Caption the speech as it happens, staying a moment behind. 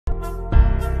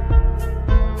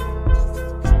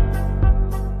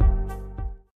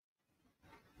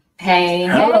Hey,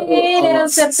 Hello, hey, little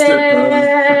Art sippers.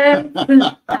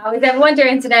 How is everyone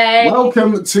doing today?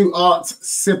 Welcome to Art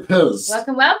Sippers.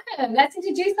 Welcome, welcome. Let's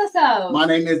introduce ourselves. My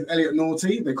name is Elliot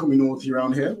Naughty. They call me Naughty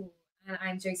around here. And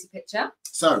I'm NorteyPitcher.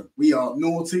 So we are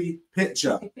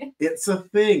NorteyPitcher. It's a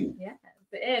thing. Yes,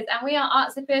 it is. And we are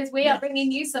Art Sippers. We are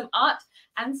bringing you some art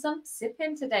and some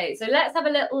sipping today. So let's have a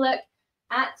little look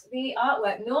at the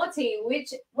artwork. Naughty, what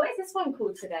is this one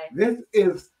called today? This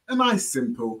is a nice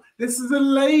simple. This is a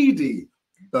ladybird.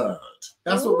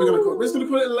 That's what we're going to call it. We're just going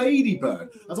to call it a ladybird.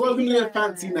 That's why I was going to get a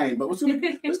fancy name, but we're just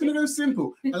going to go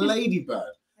simple. A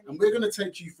ladybird. And we're going to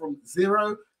take you from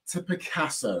zero to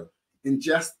Picasso in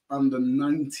just under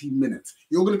 90 minutes.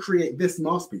 You're going to create this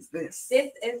masterpiece. This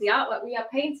is the artwork we are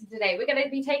painting today. We're going to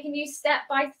be taking you step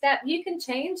by step. You can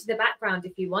change the background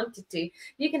if you wanted to.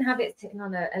 You can have it sitting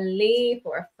on a leaf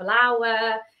or a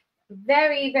flower.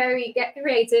 Very, very get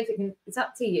creative. It's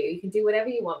up to you. You can do whatever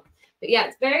you want. But yeah,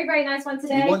 it's very, very nice one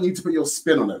today. We want you to put your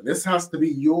spin on it. This has to be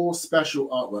your special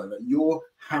artwork that you're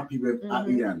happy with at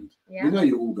the end. Yeah. We know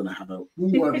you're all going to have a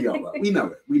worthy artwork. We know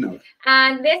it. We know it.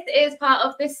 And this is part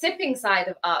of the sipping side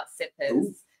of Art Sippers.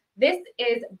 Ooh. This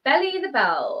is Belly the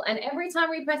Bell. And every time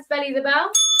we press Belly the Bell,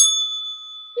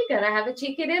 you're going to have a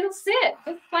cheeky little sip,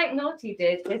 just like Naughty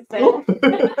did. I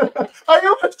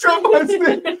almost dropped my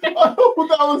stick. I thought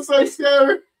that was so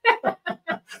scary.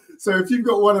 So if you've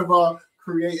got one of our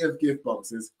creative gift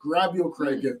boxes, grab your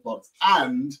creative gift box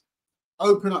and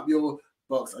open up your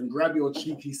box and grab your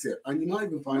cheeky sip. And you might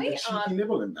even find a cheeky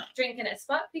nibble in that. Drinking a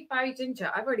sparkly fiery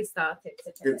ginger. I've already started.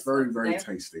 It's very, very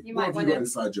tasty. You what might have you got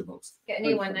inside your box? Get a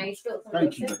new one now.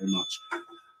 Thank you very much.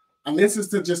 And this is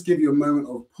to just give you a moment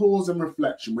of pause and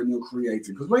reflection when you're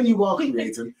creating. Because when you are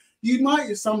creating, you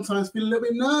might sometimes feel a little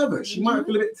bit nervous. You might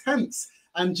feel a bit tense.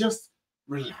 And just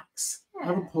relax. Yeah.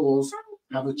 Have a pause.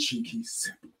 Have a cheeky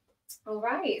sip. All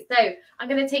right. So I'm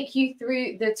going to take you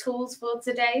through the tools for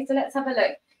today. So let's have a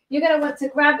look. You're going to want to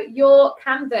grab your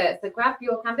canvas. So grab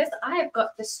your canvas. I have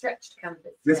got the stretched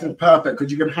canvas. This is perfect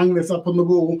because you can hang this up on the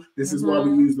wall. This is why we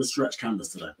use the stretched canvas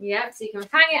today. Yeah, so you can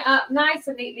hang it up nice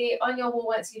and neatly on your wall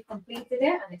once you've completed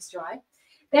it and it's dry.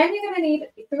 Then you're going to need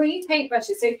 3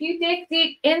 paintbrushes. So if you dig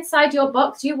deep inside your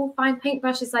box, you will find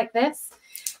paintbrushes like this.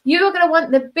 You're going to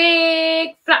want the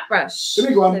big flat brush. The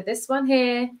big one. So this one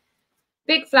here,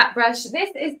 big flat brush. This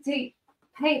is to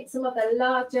paint some of the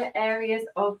larger areas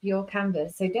of your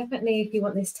canvas. So definitely if you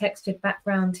want this textured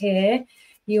background here,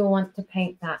 you'll want to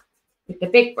paint that with the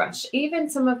big brush. Even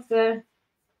some of the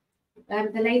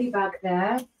ladybug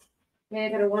there, we're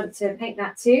going to want to paint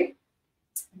that too.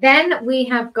 Then we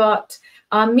have got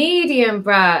our medium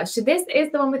brush. So this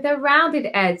is the one with the rounded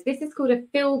edge. This is called a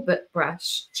filbert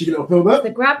brush. Cheeky little filbert. So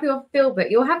grab your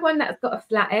filbert. You'll have one that's got a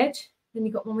flat edge. Then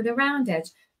you've got one with a round edge.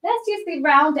 Let's use the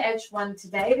round edge one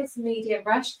today, this medium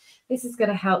brush. This is going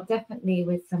to help definitely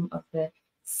with some of the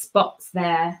spots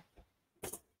there.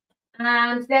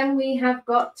 And then we have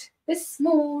got this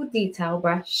small detail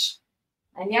brush.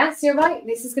 And yes, you're right.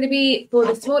 This is going to be for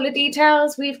the smaller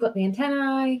details. We've got the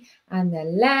antennae and the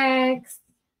legs.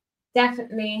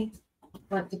 Definitely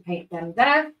want to paint them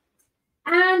there.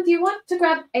 And you want to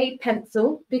grab a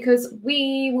pencil because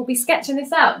we will be sketching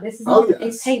this out. This is not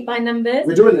a paint by numbers.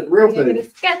 We're doing it real thing. We're going to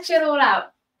sketch it all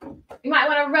out. You might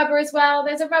want a rubber as well.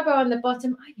 There's a rubber on the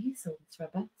bottom. I use all this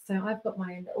rubber, so I've got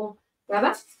my little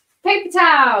rubber. Paper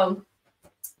towel.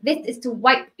 This is to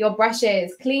wipe your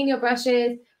brushes, clean your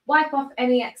brushes, wipe off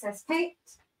any excess paint.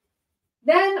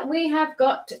 Then we have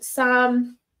got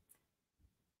some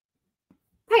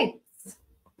paint.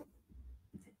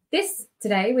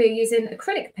 Today we're using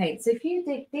acrylic paint. So if you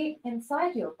dig deep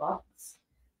inside your box,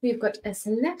 we've got a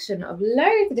selection of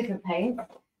loads of different paints.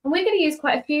 And we're going to use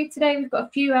quite a few today. We've got a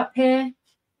few up here.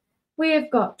 We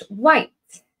have got white.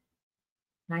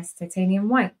 Nice titanium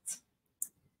white.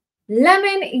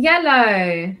 Lemon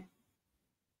yellow.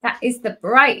 That is the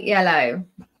bright yellow.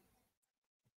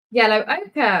 Yellow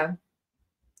ochre.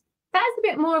 That's a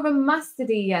bit more of a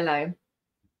mustardy yellow.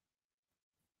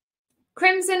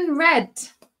 Crimson red.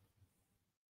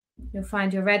 You'll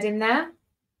find your red in there.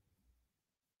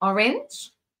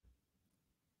 Orange.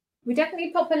 We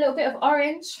definitely pop a little bit of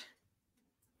orange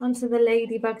onto the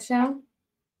ladybug shell.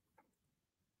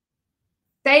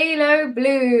 Phthalo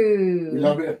blue. We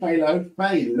love a bit of phthalo.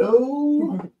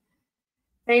 Phthalo.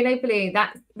 Phthalo blue.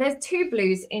 There's 2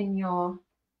 blues in your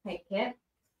paint kit.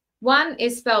 One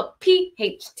is spelled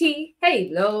P-H-T,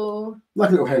 halo. Like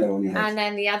a little halo on your head. And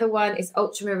then the other one is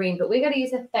ultramarine, but we're going to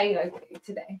use a phthalo blue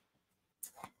today.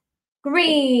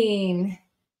 Green.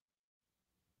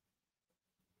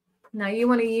 Now you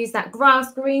want to use that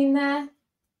grass green there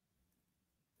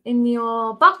in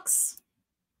your box.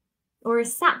 or a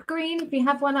sap green if you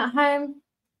have one at home.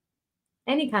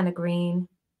 Any kind of green.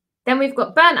 Then we've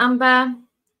got burnt umber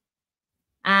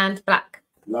and black.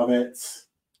 Love it.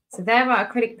 So there are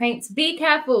acrylic paints. Be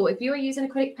careful if you are using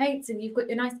acrylic paints and you've got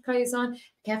your nice clothes on. Be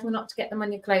careful not to get them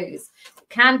on your clothes. It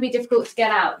can be difficult to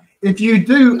get out. If you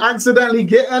do accidentally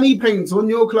get any paint on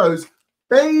your clothes,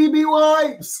 baby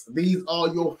wipes, these are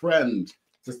your friend.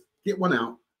 Just get one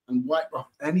out and wipe off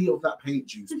any of that paint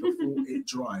juice before it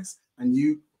dries, and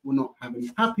you will not have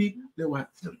any happy little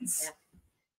accidents. Yeah.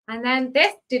 And then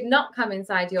this did not come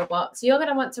inside your box. You're going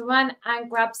to want to run and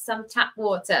grab some tap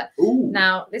water. Ooh.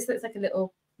 Now, this looks like a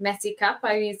little messy cup.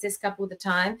 I use this cup all the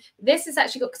time. This has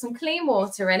actually got some clean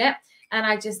water in it, and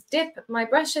I just dip my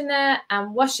brush in there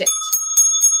and wash it.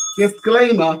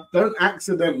 Disclaimer, don't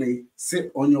accidentally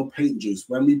sip on your paint juice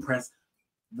when we press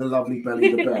the lovely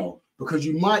belly of the bell, because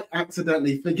you might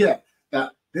accidentally forget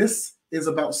that this is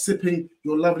about sipping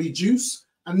your lovely juice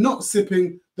and not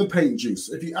sipping the paint juice.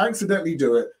 If you accidentally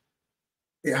do it,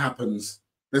 it happens.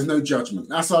 There's no judgment.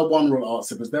 That's our one rule, art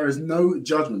sippers. There is no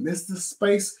judgment. This is the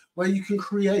space where you can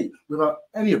create without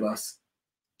any of us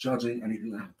judging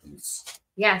anything that happens.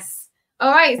 Yes.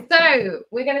 All right. So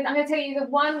I'm gonna tell you the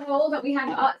one rule that we have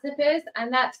at Art Sippers,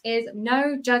 and that is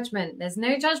no judgment. There's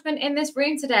no judgment in this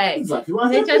room today. Exactly. Well,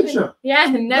 no judgment. Picture. Yeah,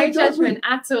 no judgment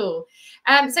at all.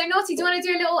 So Naughty, do you want to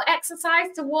do a little exercise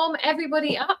to warm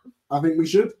everybody up? I think we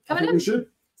should. We should.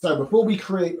 So before we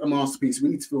create a masterpiece, we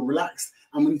need to feel relaxed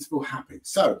and we need to feel happy.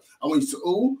 So I want you to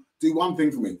all do one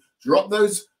thing for me. Drop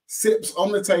those sips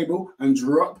on the table and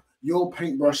drop your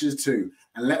paintbrushes too.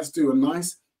 And let's do a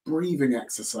nice breathing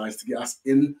exercise to get us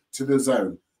into the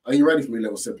zone. Are you ready for me,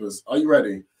 little sippers? Are you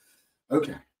ready?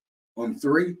 Okay. On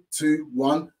 3, 2,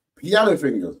 1. Piano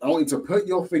fingers. I want you to put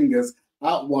your fingers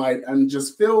out wide and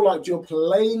just feel like you're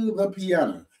playing the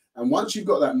piano. And once you've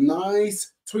got that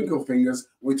nice twinkle fingers,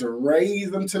 we're to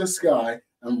raise them to the sky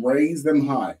and raise them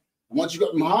high. And once you've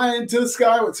got them high into the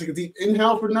sky, we'll take a deep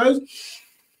inhale from the nose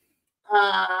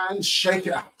and shake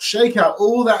it out. Shake out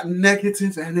all that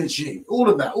negative energy, all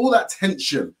of that, all that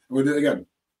tension. And we'll do it again.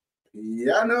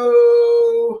 Piano.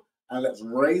 And let's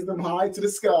raise them high to the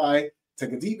sky.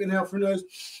 Take a deep inhale from the nose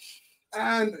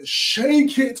and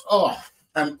shake it off.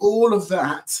 And all of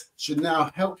that should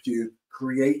now help you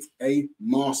create a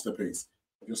masterpiece.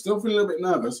 If you're still feeling a little bit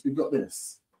nervous, we've got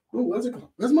this. Oh, where's it gone?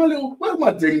 Where's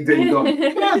my ding ding gone?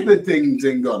 Where's the ding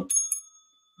ding gone?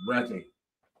 Ready.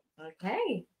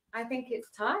 Okay. I think it's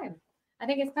time. I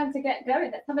think it's time to get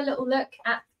going. Let's have a little look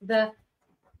at the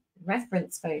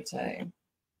reference photo.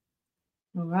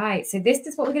 All right. So this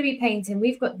is what we're going to be painting.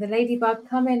 We've got the ladybug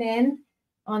coming in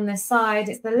on the side.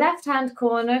 It's the left-hand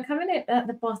corner, coming in at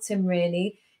the bottom,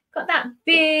 really. Got that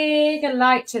big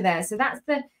elytra there. So that's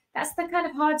the kind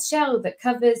of hard shell that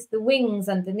covers the wings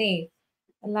underneath.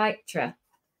 Elytra.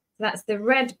 So that's the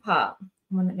red part,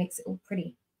 the one that makes it all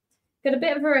pretty. Got a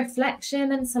bit of a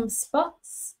reflection and some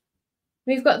spots.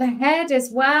 We've got the head as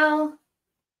well.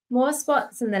 More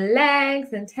spots in the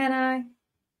legs, antennae.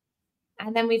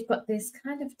 And then we've got this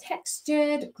kind of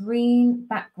textured green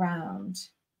background.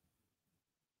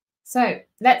 So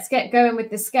let's get going with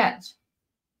the sketch.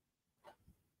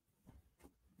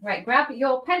 Right, grab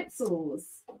your pencils.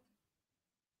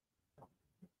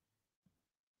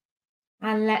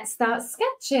 And let's start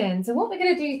sketching. So what we're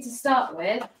going to do to start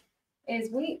with is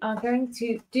we are going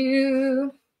to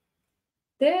do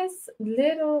this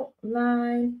little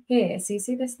line here. So you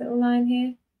see this little line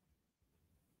here?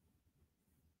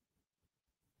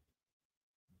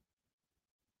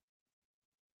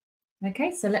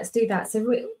 Okay, so let's do that.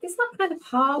 So it's not kind of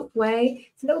halfway.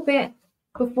 It's a little bit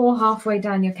before halfway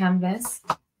down your canvas.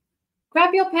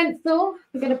 Grab your pencil.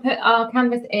 We're going to put our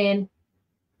canvas in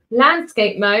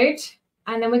landscape mode.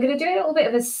 And then we're going to do a little bit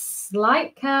of a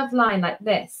slight curved line like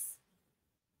this.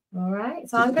 All right.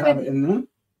 So I'm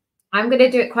going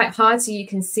to do it quite hard so you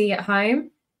can see at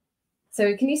home.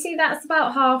 So can you see that's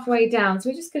about halfway down? So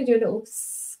we're just going to do a little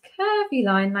curvy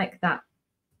line like that.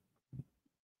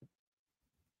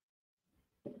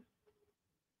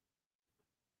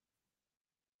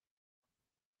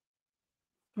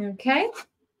 Okay.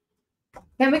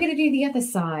 Then we're going to do the other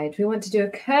side. We want to do a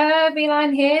curvy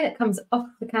line here that comes off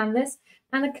the canvas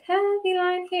and a curvy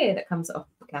line here that comes off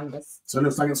the canvas. So it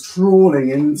looks like it's crawling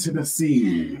into the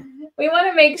scene. We want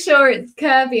to make sure it's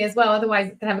curvy as well. Otherwise,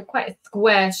 it's going to have quite a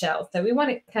square shell. So we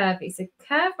want it curvy. So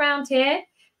curve round here.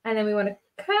 And then we want to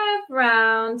curve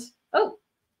round,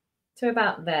 to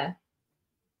about there.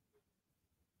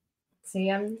 See,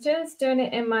 I'm just doing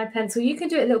it in my pencil. You can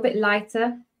do it a little bit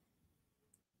lighter.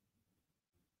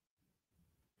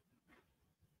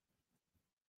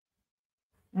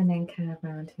 And then curve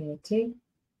around here too.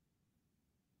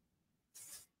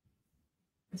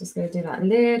 I'm just going to do that a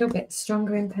little bit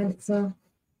stronger in pencil.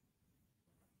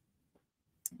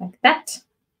 Like that.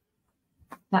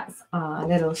 That's our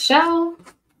little shell.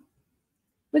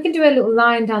 We can do a little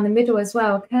line down the middle as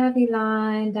well, a curvy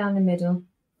line down the middle,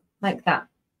 like that.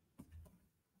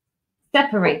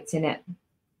 Separating it.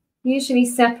 Usually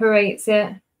separates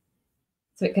it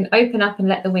so it can open up and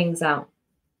let the wings out.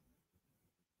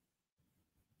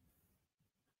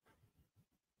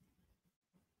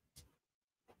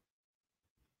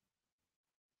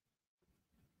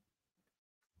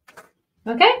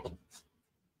 Okay.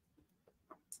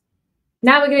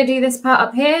 Now we're going to do this part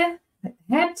up here, like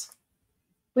the head.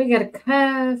 We're going to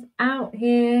curve out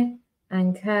here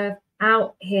and curve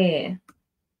out here.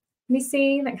 Can you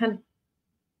see that kind of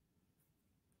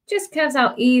just curves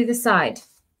out either side?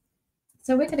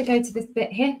 So we're going to go to this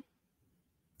bit here,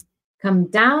 come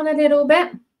down a little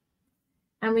bit,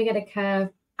 and we're going to curve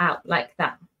out like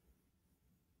that.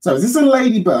 So is this a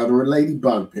ladybird or a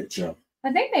ladybug picture?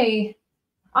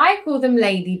 I call them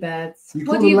ladybirds.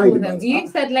 What do you call them? You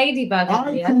said ladybug.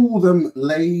 I call them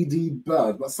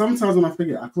ladybird, but sometimes when I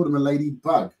forget, I call them a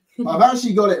ladybug. But I've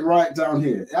actually got it right down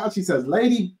here. It actually says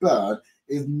ladybird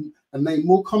is a name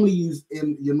more commonly used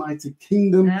in the United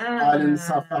Kingdom, Ireland,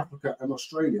 South Africa, and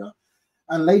Australia.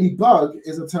 And ladybug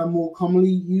is a term more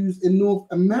commonly used in North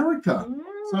America.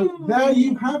 So there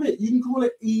you have it. You can call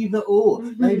it either or,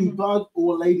 ladybug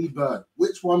or ladybird.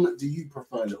 Which one do you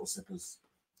prefer, little sippers?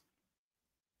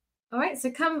 All right,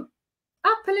 so come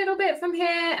up a little bit from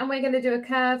here, and we're going to do a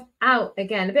curve out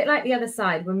again, a bit like the other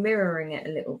side. We're mirroring it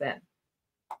a little bit.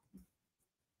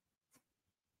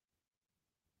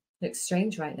 Looks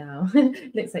strange right now.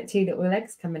 Looks like two little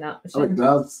legs coming up. Oh, it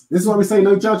does. This is why we say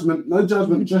no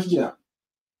judgment just yet.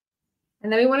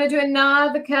 And then we want to do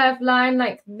another curved line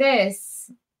like this.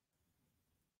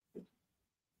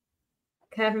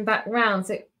 Curving back round.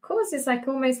 So it causes like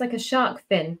almost like a shark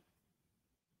fin.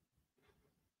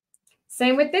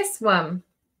 Same with this one.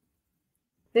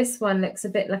 This one looks a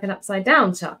bit like an upside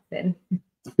down shark fin.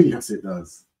 Yes, it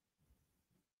does.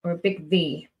 Or a big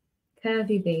V.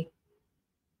 Curvy V.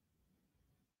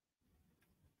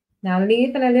 Now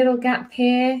leaving a little gap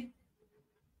here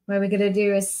where we're going to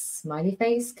do a smiley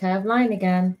face curved line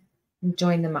again and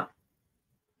join them up.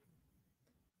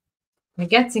 We're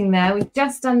getting there. We've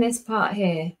just done this part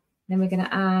here. Then we're going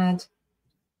to add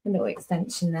a little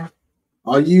extension there.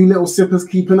 Are you little sippers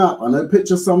keeping up? I know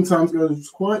picture sometimes goes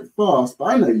quite fast, but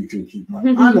I know you can keep up.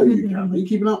 I know you can. Are you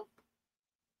keeping up?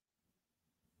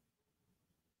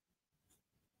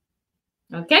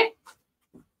 Okay.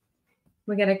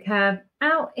 We're going to curve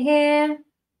out here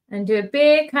and do a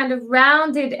big kind of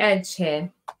rounded edge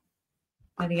here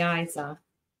where the eyes are.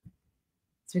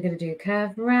 So we're going to do a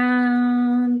curve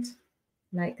round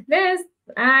like this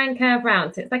and curve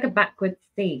round. So it's like a backwards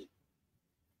C.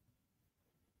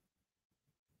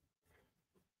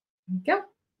 There you go.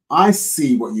 I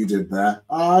see what you did there.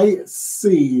 I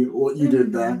see what you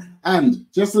did there. And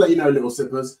just to let you know, little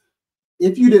sippers,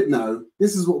 if you didn't know,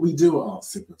 this is what we do at Art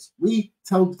Sippers. We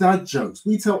tell dad jokes.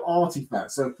 We tell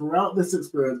artifacts. So throughout this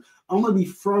experience, I'm going to be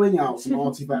throwing out some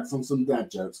artifacts on some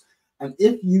dad jokes. And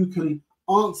if you can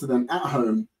answer them at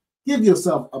home, give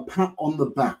yourself a pat on the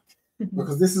back.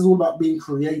 Because this is all about being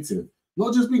creative.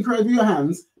 Not just being creative with your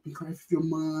hands, be creative with your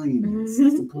mind. It's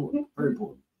important. Very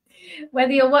important.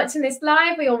 Whether you're watching this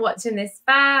live or you're watching this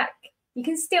back, you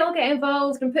can still get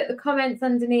involved and put the comments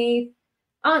underneath.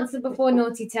 Answer before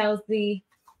Naughty tells you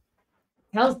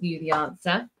the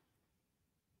answer.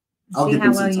 See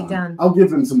how well you've done. I'll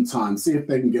give them some time. See if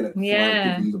they can get it.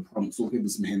 Yeah. Give them the prompts or give them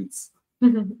some hints.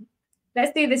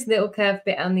 Let's do this little curved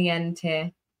bit on the end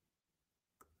here.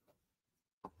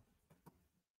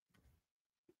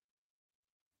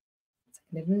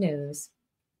 Little nose.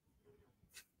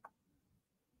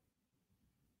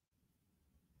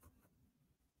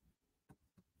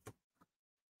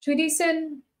 Should we do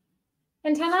some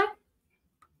antennae?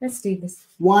 Let's do this.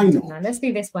 Why not? Now, let's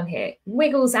do this one here.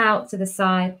 Wiggles out to the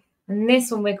side, and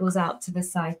this one wiggles out to the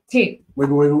side too.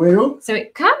 Wiggle, wiggle, wiggle. So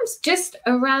it comes just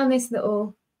around this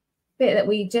little bit that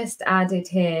we just added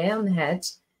here on the head,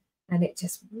 and it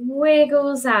just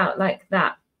wiggles out like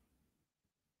that.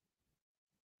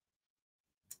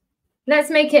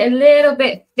 Let's make it a little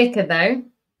bit thicker though.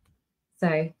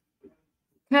 So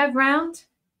curve round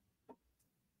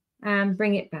and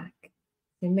bring it back.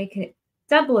 So make it,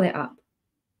 double it up.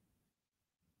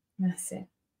 That's it.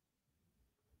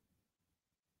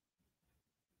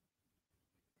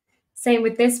 Same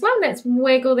with this one. Let's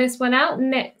wiggle this one out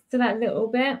next to that little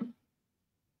bit.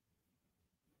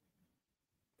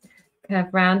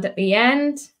 Curve round at the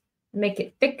end. Make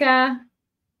it thicker.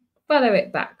 Follow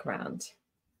it back round.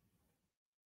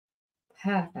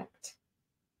 Perfect.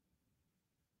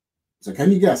 So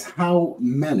can you guess how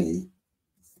many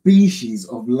species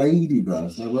of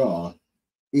ladybirds there are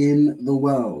in the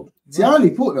world? See, I only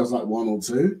thought there was like 1 or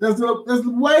 2. There's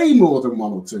way more than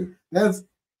 1 or 2. There's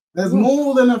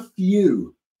more than a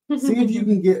few. See if you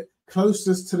can get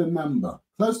closest to the number.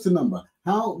 Close to number.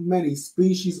 How many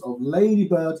species of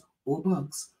ladybirds or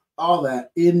bugs are there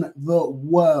in the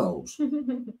world?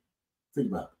 Think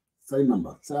about it. Say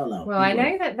number. Say out loud. Well, I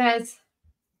know that there's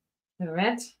the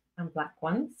red and black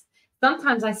ones.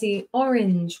 Sometimes I see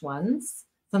orange ones.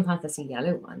 Sometimes I see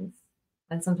yellow ones.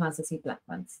 And sometimes I see black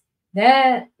ones.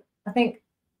 I think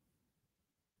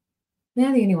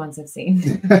they're the only ones I've seen.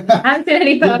 And the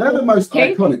only they're the most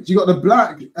iconic. You got the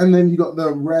black and then you got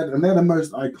the red, and they're the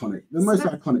most iconic. The most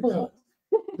iconic colours.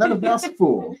 That's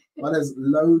 4. But there's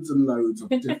loads and loads of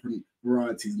different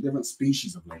varieties and different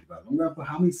species of ladybird. I'm going for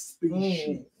how many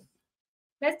species?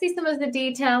 Let's do some of the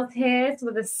details here. So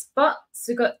with the spots,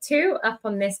 we've got 2 up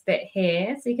on this bit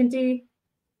here. So you can do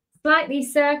slightly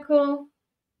circle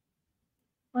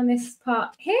on this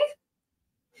part here.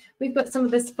 We've got some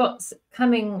of the spots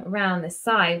coming around the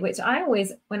side, which I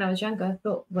always, when I was younger,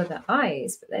 thought were the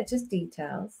eyes, but they're just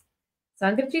details. So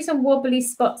I'm going to do some wobbly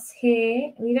spots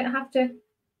here. And you don't have to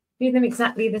do them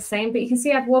exactly the same, but you can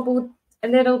see I've wobbled a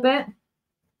little bit,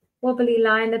 wobbly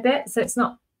line a bit, so it's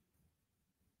not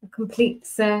a complete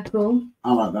circle.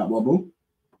 I like that wobble.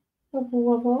 Wobble,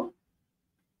 wobble.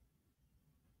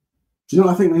 Do you know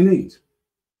what I think they need?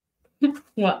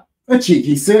 What? A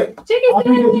cheeky sit. Cheeky I sit.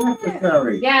 think it's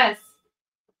necessary. Yes.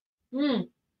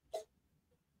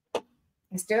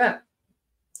 Let's do it.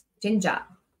 Ginger.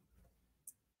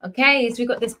 Okay, so we've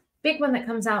got this big one that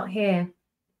comes out here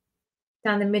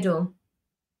down the middle.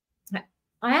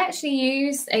 I actually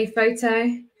used a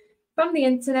photo from the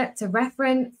internet to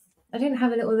reference. I didn't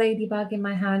have a little ladybug in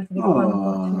my hand for this one,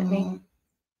 unfortunately.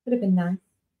 Would have been nice.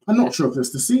 I'm not sure if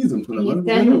it's the season for them.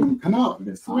 They don't come out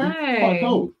this time. No, it's quite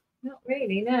cold. Not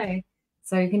really, no.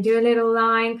 So you can do a little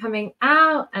line coming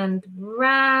out and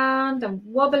round and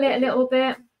wobble it a little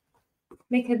bit.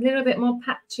 Make it a little bit more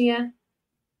patchier.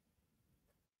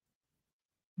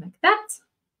 Like that.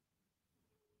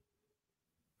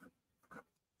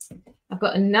 I've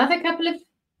got another couple of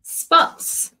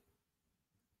spots.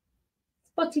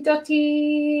 Spotty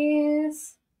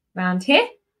dotties around here.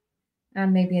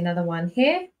 And maybe another one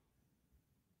here.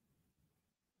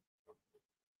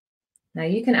 Now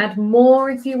you can add more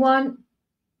if you want.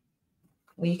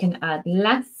 Or you can add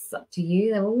less. It's up to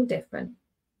you. They're all different.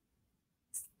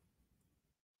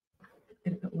 I'm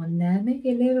going to put one there.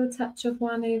 Maybe a little touch of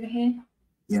one over here.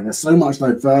 Yeah, there's so much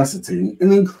diversity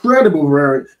and incredible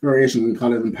variations in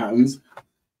colours and patterns.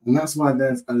 And that's why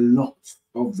there's a lot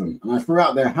of them. And I threw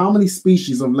out there, how many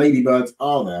species of ladybirds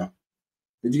are there?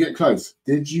 Did you get close?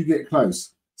 Did you get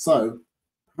close? So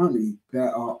apparently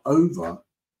there are over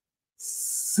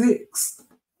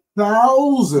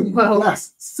 6,000. Well,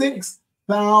 yes,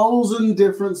 6,000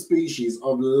 different species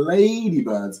of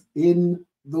ladybirds in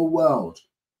the world.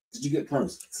 Did you get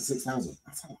close to 6,000?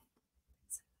 That's a lot.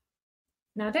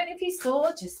 Now, I don't know if you saw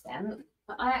just then,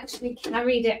 but I actually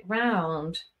carried it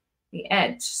round the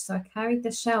edge. So I carried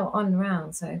the shell on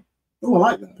round. So, oh, I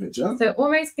like that picture. So it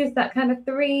almost gives that kind of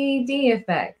 3D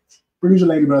effect. Brings your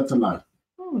ladybird to life.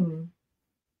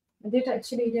 I did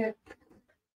actually do it.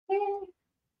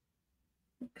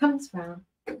 It comes round.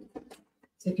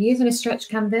 So if you're using a stretch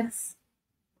canvas,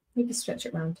 you can stretch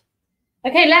it round.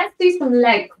 Okay, let's do some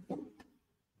legs.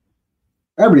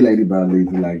 Every ladybird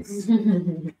needs legs.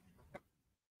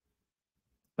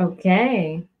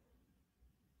 Okay.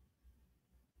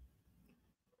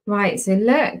 Right, so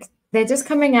look, they're just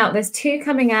coming out. There's 2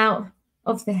 coming out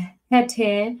of the head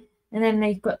here, and then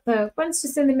they've got the ones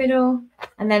just in the middle,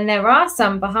 and then there are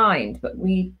some behind, but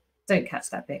we don't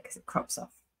catch that bit because it crops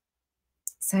off.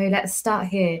 So let's start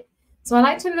here. So I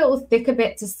like to do a little thicker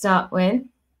bit to start with,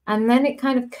 and then it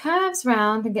kind of curves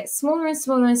round and gets smaller and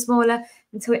smaller and smaller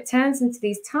until it turns into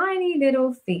these tiny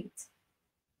little feet.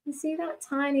 You see that?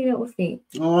 Tiny little feet.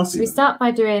 Oh, I see. So we start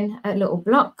by doing a little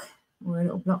block, or a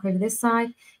little block over this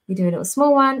side. You do a little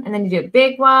small one, and then you do a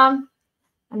big one,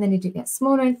 and then you do get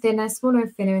smaller and thinner,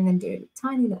 and then do a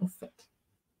tiny little foot.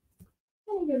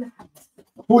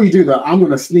 Before you do that, I'm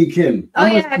going to sneak in.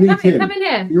 Come in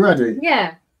here. You ready?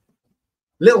 Yeah.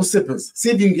 Little sippers,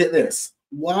 see if you can get this.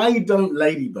 Why don't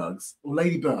ladybugs or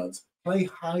ladybirds play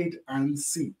hide and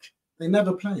seek? They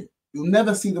never play it. You'll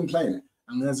never see them playing it,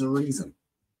 and there's a reason.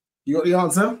 You got the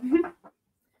answer?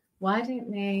 Why don't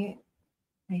they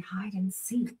hide and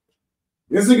seek?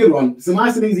 This is a good one. It's a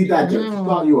nice and easy dad joke to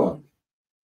start you off.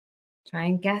 Try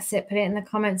and guess it. Put it in the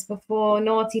comments before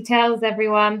Naughty tells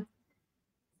everyone.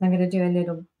 I'm going to do a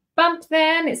little bump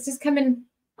there, and it's just coming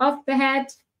off the head.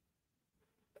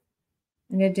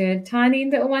 I'm going to do a tiny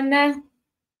little one there.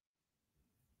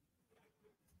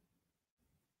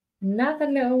 Another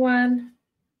little one.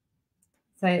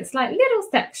 So it's like little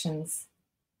sections.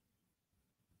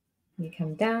 You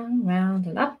come down, round,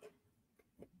 and up.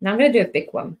 Now I'm going to do a big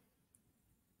one.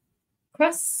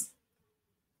 Across.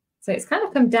 So it's kind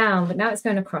of come down, but now it's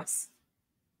going across.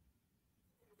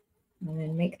 And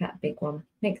then make that big one.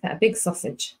 Make that a big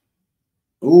sausage.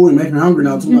 Oh, you're making me hungry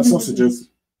now talking about sausages.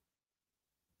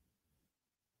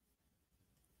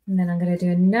 And then I'm going to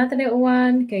do another little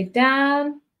one. Go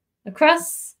down,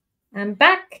 across, and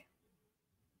back.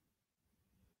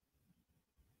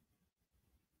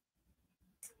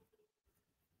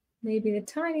 Maybe the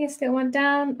tiniest little one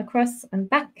down, across, and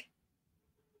back.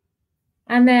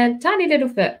 And then tiny little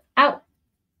foot. Out,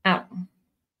 out.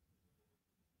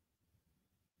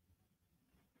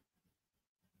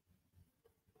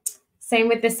 Same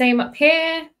with the same up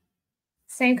here.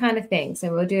 Same kind of thing.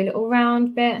 So we'll do a little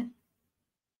round bit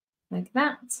like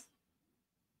that.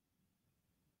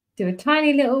 Do a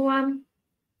tiny little one.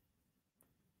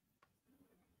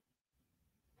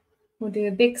 We'll do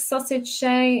a big sausage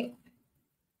shape.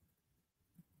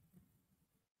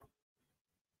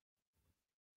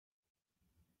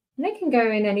 And they can go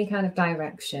in any kind of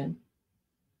direction.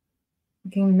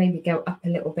 You can maybe go up a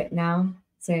little bit now.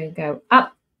 So go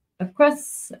up,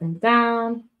 across, and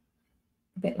down.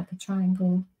 A bit like a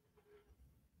triangle.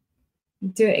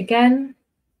 Do it again.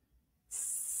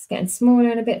 It's getting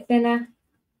smaller and a bit thinner.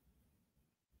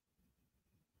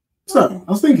 So,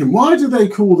 I was thinking, why do they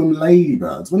call them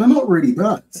ladybirds when they're not really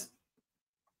birds?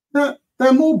 They're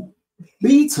more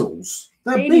beetles.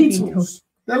 They're beetles.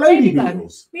 They're lady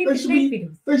beetles. They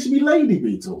should be lady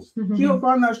beetles. Do you not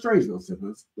find that strange, little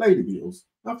sippers? Lady beetles.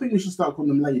 I think we should start calling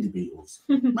them lady beetles.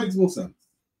 Makes more sense.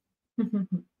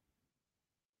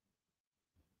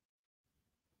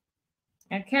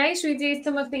 Okay, should we do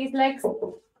some of these legs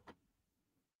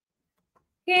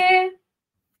here?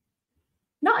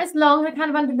 Not as long, they're kind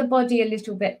of under the body a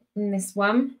little bit in this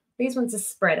one. These ones are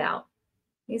spread out.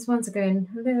 These ones are going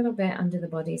a little bit under the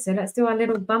body. So let's do our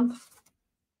little bump.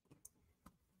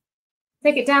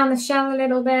 Take it down the shell a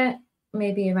little bit,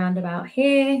 maybe around about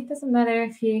here. Doesn't matter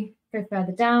if you go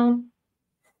further down.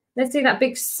 Let's do that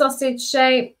big sausage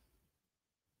shape.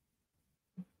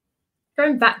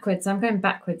 Going backwards. I'm going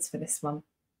backwards for this one.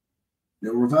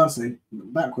 Little reversing,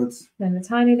 backwards. Then the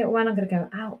tiny little one, I'm going to go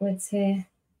outwards here.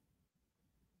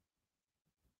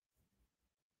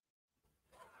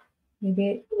 Maybe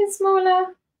a bit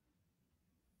smaller.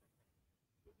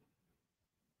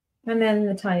 And then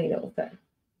the tiny little foot.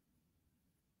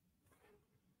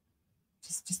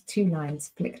 Just two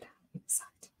lines flicked out either side.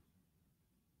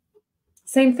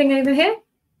 Same thing over here.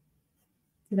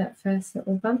 Do that first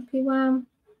little bumpy one.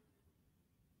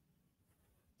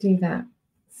 Do that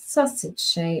sausage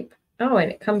shape. Oh,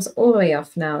 and it comes all the way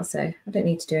off now, so I don't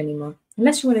need to do any more.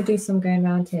 Unless you want to do some going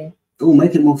around here. Oh,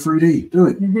 make it more 3D. Do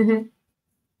it.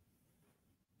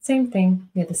 Same thing,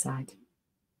 the other side.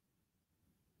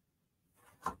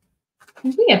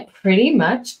 And we are pretty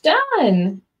much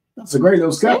done. That's a great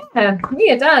little sketch. Yeah,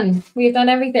 we are done. We have done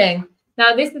everything.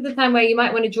 Now, this is the time where you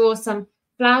might want to draw some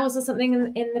flowers or something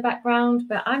in the background,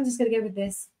 but I'm just going to go with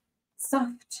this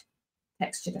soft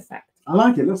textured effect. I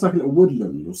like it. It looks like a little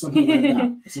woodland or something like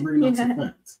that. It's a really nice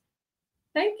effect.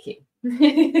 Thank you.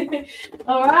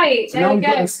 All right, so there now we we've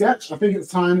got go. a sketch. I think it's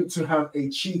time to have a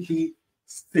cheeky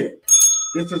sip.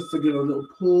 This is to give a little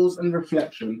pause and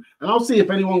reflection. And I'll see if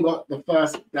anyone got the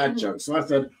first dad joke. So I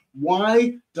said,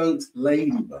 why don't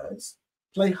ladybirds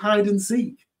play hide and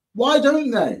seek? Why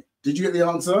don't they? Did you get the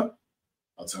answer?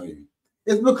 I'll tell you.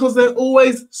 It's because they're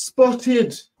always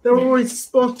spotted. They're always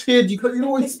spotted. You can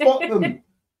always spot them.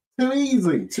 Too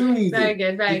easy. Too easy. Very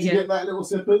good. Very good. Did you get that, little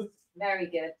sippers? Very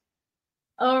good.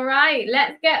 All right,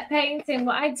 let's get painting.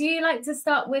 What I do like to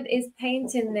start with is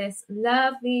painting this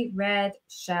lovely red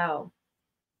shell.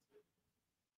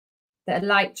 The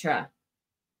elytra.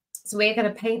 So we're going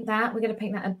to paint that. We're going to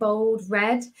paint that a bold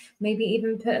red. Maybe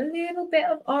even put a little bit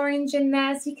of orange in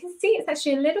there. So you can see it's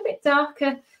actually a little bit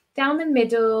darker down the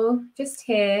middle, just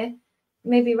here.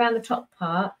 Maybe around the top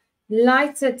part.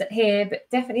 Lighter here, but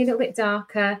definitely a little bit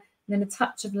darker. And then a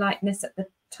touch of lightness at the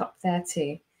top there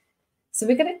too. So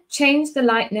we're going to change the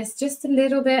lightness just a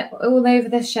little bit all over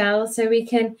the shell so we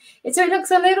can, so it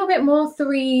looks a little bit more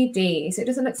 3D. So it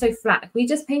doesn't look so flat. If we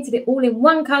just painted it all in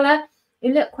one color,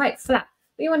 it looked quite flat.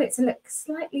 We want it to look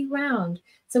slightly round.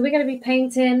 So we're going to be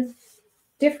painting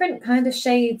different kind of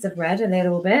shades of red a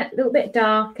little bit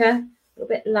darker, a little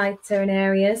bit lighter in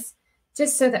areas,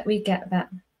 just so that we get that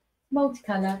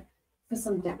multicolour for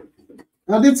some depth.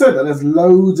 I did say that there's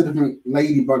loads of different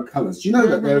ladybug colours. Do you know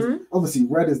that there's obviously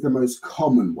red is the most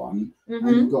common one, and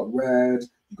you've got red,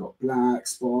 you've got black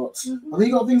spots. I think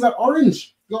you've got things like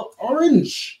orange. You've got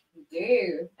orange. You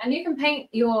do, and you can paint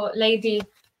your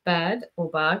ladybird or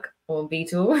bug or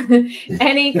beetle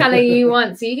any colour you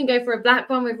want. So you can go for a black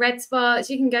one with red spots.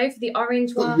 You can go for the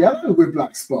orange one. Yellow with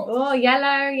black spots. Oh,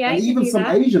 yellow, yeah. And even some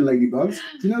Asian ladybugs.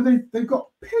 Do you know they've got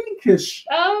pinkish?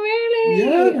 Oh, really?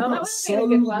 Yeah, they've got so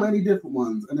many different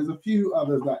ones. And there's a few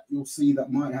others that you'll see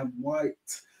that might have white,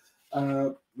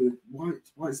 with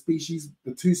white species.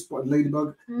 The two-spotted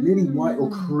ladybug, nearly white or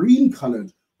cream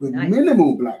coloured with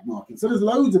minimal black markings. So there's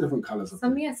loads of different colours.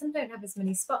 Some don't have as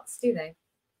many spots, do they?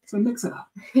 So mix it up.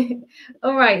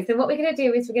 All right, so what we're going to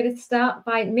do is we're going to start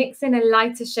by mixing a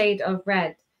lighter shade of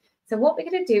red. So what we're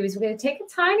going to do is we're going to take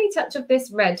a tiny touch of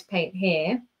this red paint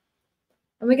here,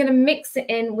 and we're going to mix it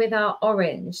in with our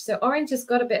orange. So orange has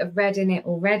got a bit of red in it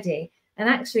already. And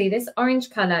actually this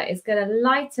orange colour is going to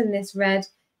lighten this red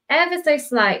ever so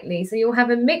slightly. So you'll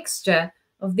have a mixture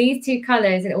of these two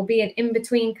colours, and it will be an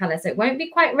in-between colour. So it won't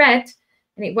be quite red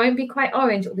and it won't be quite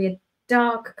orange. It will be a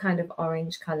dark kind of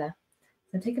orange colour.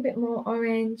 So take a bit more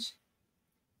orange,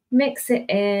 mix it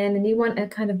in, and you want a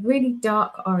kind of really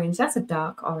dark orange. That's a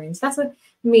dark orange. That's a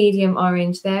medium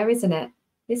orange there, isn't it?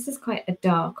 This is quite a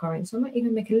dark orange. So I might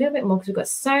even make a little bit more because we've got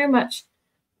so much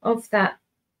of that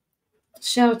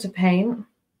shell to paint.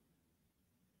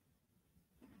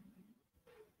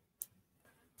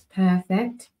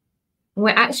 Perfect. And we're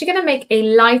actually going to make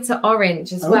a lighter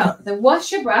orange as well. So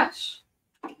wash your brush.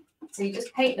 So you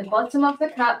just paint the bottom of the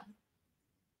cup.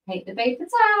 Paint the paper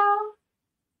towel.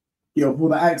 Get off all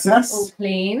the excess. All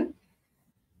clean.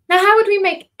 Now, how would we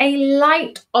make a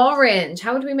light orange?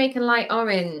 How would we make a light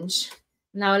orange?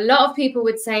 Now, a lot of people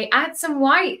would say, add some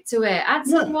white to it. Add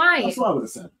some white. That's what I would have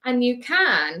said. And you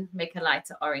can make a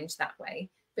lighter orange that way.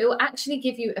 But it will actually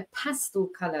give you a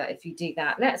pastel colour if you do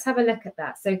that. Let's have a look at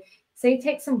that. So you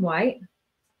take some white,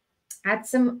 add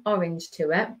some orange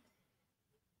to it.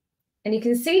 And you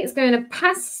can see it's going a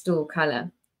pastel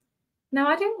colour. Now,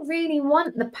 I don't really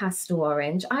want the pastel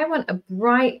orange. I want a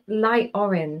bright, light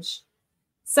orange.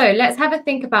 So let's have a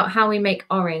think about how we make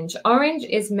orange. Orange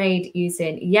is made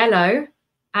using yellow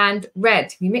and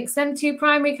red. You mix them two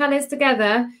primary colours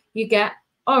together, you get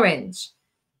orange.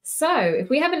 So if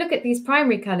we have a look at these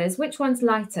primary colours, which one's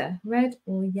lighter, red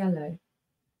or yellow?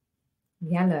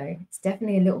 Yellow. It's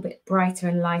definitely a little bit brighter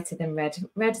and lighter than red.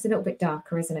 Red is a little bit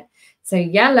darker, isn't it? So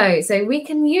yellow. So we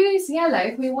can use yellow.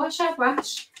 If we wash our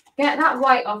brush, get that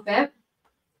white off it,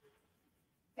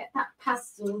 get that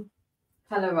pastel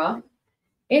colour off.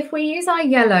 If we use our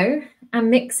yellow and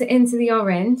mix it into the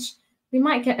orange, we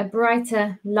might get a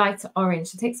brighter, lighter orange.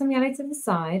 So take some yellow to the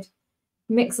side,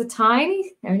 mix a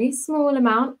tiny, only small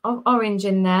amount of orange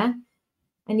in there,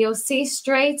 and you'll see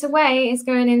straight away it's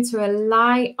going into a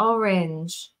light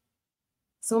orange.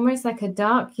 It's almost like a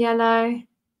dark yellow,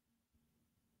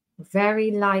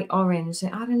 very light orange. So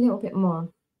add a little bit more.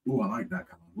 Oh, I like that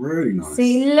colour. Really nice.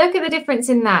 See, look at the difference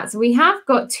in that. So we have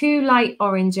got two light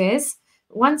oranges.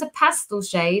 One's a pastel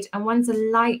shade and one's a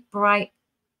light, bright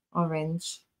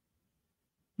orange.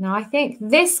 Now, I think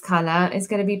this colour is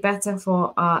going to be better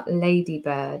for our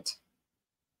ladybird.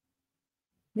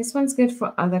 This one's good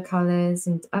for other colours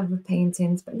and other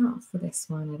paintings, but not for this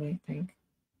one, I don't think.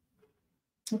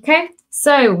 Okay,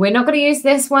 so we're not going to use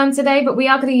this one today, but we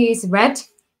are going to use red,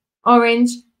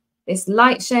 orange, this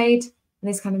light shade, and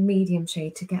this kind of medium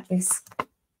shade to get this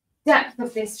depth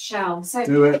of this shell. So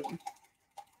do it.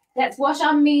 Let's wash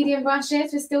our medium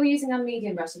brushes. We're still using our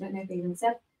medium brush. I don't know if they even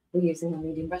said we're using our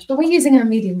medium brush, but we're using our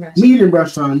medium brush. Medium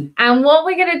brush time. And what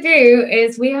we're going to do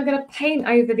is we are going to paint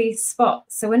over these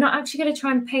spots. So we're not actually going to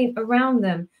try and paint around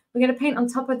them. We're going to paint on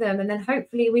top of them, and then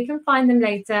hopefully we can find them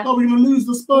later. Oh, we're going to lose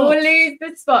the spots. We'll lose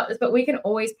the spots, but we can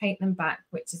always paint them back,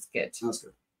 which is good. That's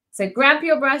good. So grab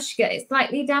your brush, get it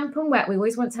slightly damp and wet. We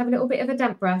always want to have a little bit of a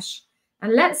damp brush.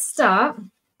 And let's start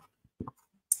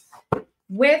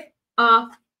with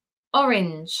our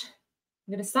orange.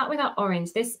 We're going to start with our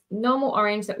orange, this normal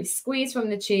orange that we squeeze from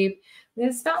the tube. We're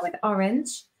going to start with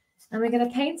orange, and we're going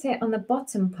to paint it on the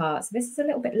bottom part. So this is a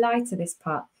little bit lighter, this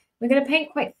part. We're going to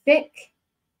paint quite thick.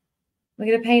 We're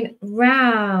going to paint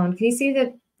round. Can you see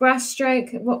the brush stroke,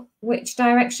 which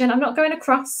direction? I'm not going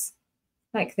across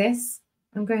like this.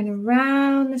 I'm going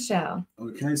around the shell.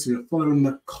 Okay, so you're following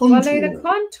the contour. Follow the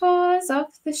contours of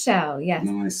the shell, yes.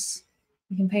 Nice.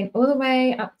 We can paint all the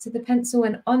way up to the pencil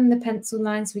and on the pencil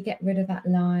line, so we get rid of that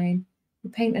line. We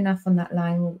paint enough on that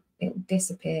line, it will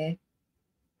disappear.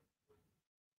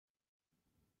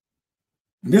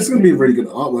 And this is going to be a really good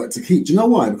artwork to keep. Do you know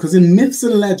why? Because in myths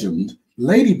and legend,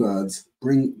 ladybirds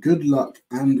bring good luck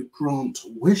and grant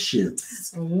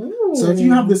wishes. Ooh. So if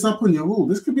you have this up on your wall,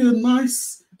 this could be a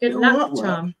nice good luck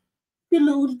charm. Good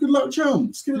little good luck charm.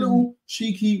 Just give a little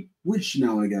cheeky wish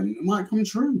now and again. It might come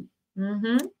true.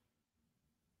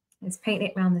 Let's paint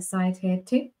it around the side here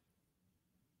too.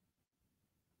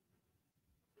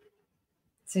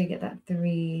 So you get that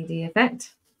 3D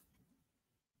effect.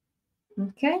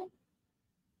 Okay.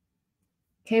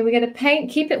 Okay, we're going to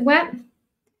paint, keep it wet.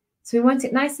 So we want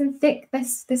it nice and thick,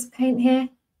 this paint here.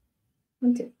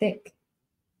 Want it thick.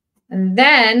 And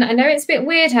then, I know it's a bit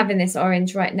weird having this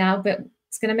orange right now, but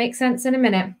it's going to make sense in a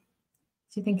minute.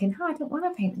 So you're thinking, oh, I don't want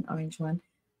to paint an orange one.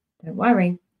 Don't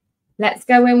worry. Let's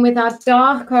go in with our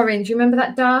dark orange. Remember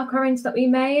that dark orange that we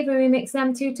made when we mixed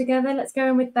them two together? Let's go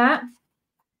in with that.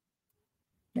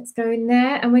 Let's go in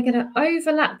there, and we're going to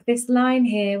overlap this line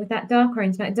here with that dark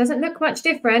orange. Now, it doesn't look much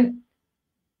different,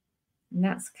 and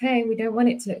that's okay. We don't want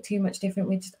it to look too much different.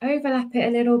 We just overlap it a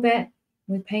little bit.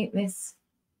 We paint this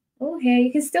all here.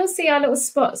 You can still see our little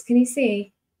spots. Can you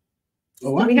see?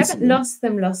 Oh, we haven't lost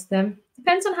them.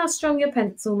 Depends on how strong your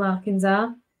pencil markings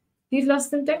are. If you've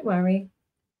lost them, don't worry.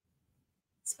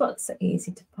 Spots are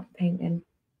easy to paint in.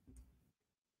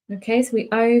 Okay, so we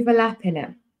overlap in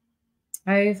it.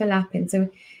 Overlapping. So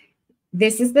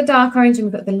this is the dark orange and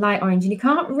we've got the light orange, and you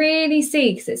can't really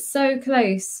see because it's so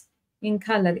close in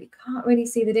color that you can't really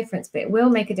see the difference, but it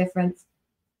will make a difference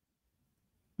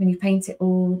when you paint it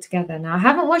all together. Now I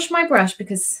haven't washed my brush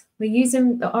because we're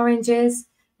using the oranges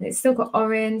and it's still got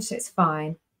orange, so it's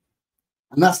fine.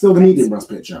 And that's still the medium brush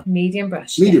picture. Medium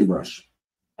brush. Medium brush.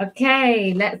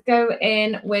 Okay, let's go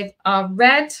in with our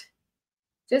red.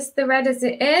 Just the red as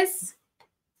it is.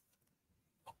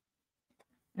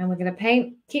 And we're going to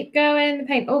paint, keep going,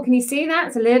 paint. Oh, can you see that?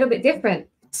 It's a little bit different.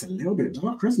 It's a little bit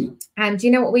dark, isn't it? And do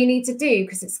you know what we need to do?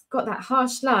 Because it's got that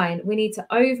harsh line, we need to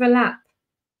overlap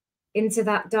into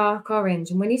that dark orange.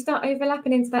 And when you start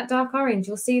overlapping into that dark orange,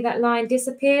 you'll see that line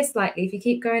disappear slightly if you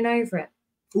keep going over it.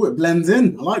 Oh, it blends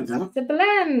in. I like that. It's a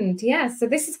blend, yes. So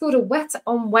this is called a wet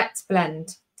on wet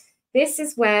blend. This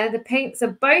is where the paints are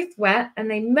both wet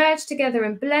and they merge together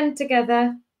and blend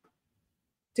together.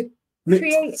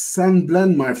 Mix and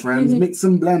blend, my friends. Mix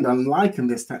and blend. I'm liking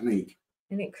this technique.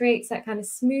 And it creates that kind of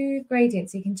smooth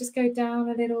gradient. So you can just go down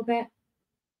a little bit.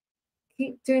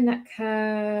 Keep doing that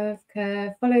curve.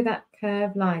 Follow that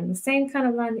curve line. The same kind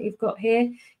of line that you've got here.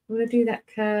 You want to do that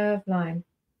curve line.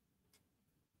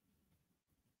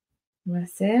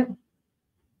 That's it.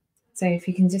 So if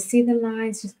you can just see the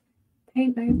lines, just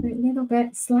paint over it a little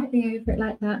bit, slightly over it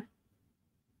like that.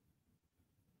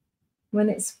 When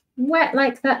it's wet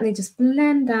like that, they just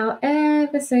blend out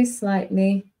ever so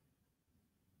slightly.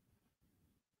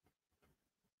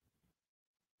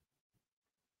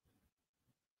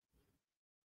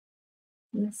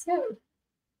 That's it.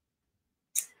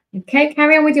 Okay,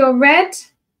 carry on with your red.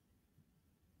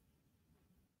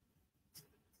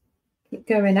 Keep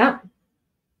going up.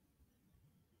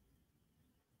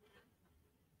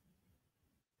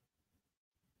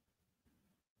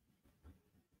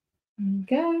 There you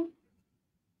go.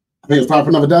 I think it's time for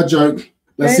another dad joke.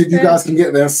 Let's see if you guys can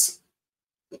get this.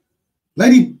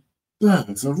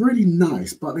 Ladybirds are really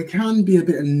nice, but they can be a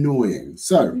bit annoying.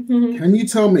 So, can you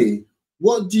tell me,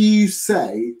 what do you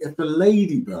say if a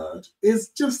ladybird is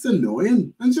just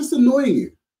annoying and just annoying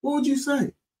you? What would you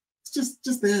say? It's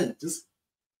just there, just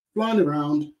flying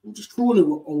around or just crawling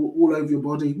all over your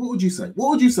body. What would you say? What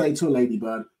would you say to a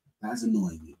ladybird that's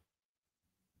annoying you?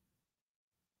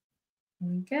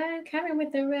 There we go. Carry on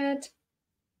with the red.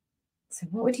 So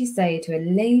what would you say to a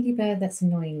ladybird that's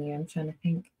annoying you? I'm trying to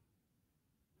think.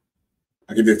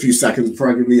 I'll give you a few seconds before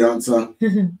I give you the answer.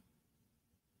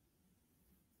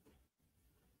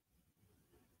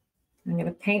 I'm going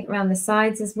to paint around the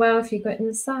sides as well. If you've got it in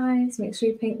the sides, make sure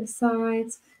you paint the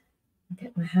sides. I'll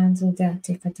get my hands all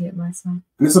dirty if I do it my side.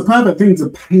 And it's a perfect thing to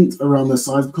paint around the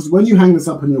sides because when you hang this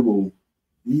up on your wall,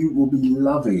 you will be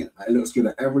loving it. It looks good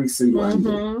at every single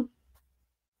angle.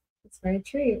 That's very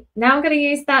true. Now I'm going to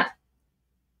use that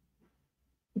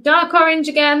dark orange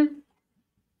again.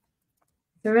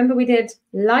 So remember we did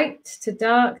light to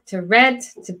dark to red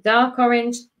to dark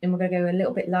orange, and we're going to go a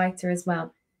little bit lighter as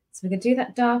well. So we're going to do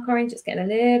that dark orange. It's getting a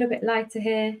little bit lighter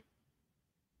here.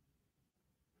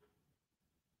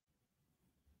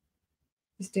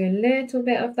 Just do a little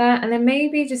bit of that, and then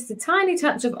maybe just a tiny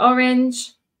touch of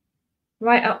orange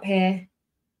right up here.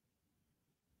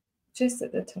 Just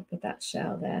at the top of that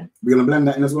shell there. We're going to blend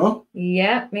that in as well?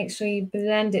 Yeah, make sure you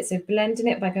blend it. So blending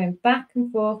it by going back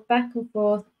and forth,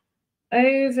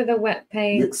 over the wet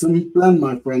paint. Mix and blend,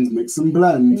 my friends, mix and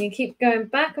blend. And you keep going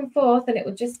back and forth and it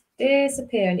will just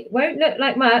disappear. And it won't look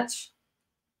like much,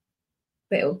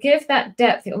 but it will give that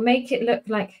depth. It will make it look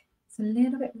like it's a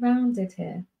little bit rounded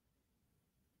here.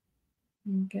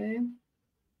 There you go.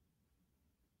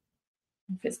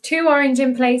 If it's too orange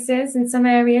in places, in some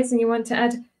areas, and you want to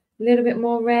add a little bit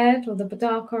more red or the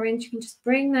dark orange, you can just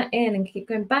bring that in and keep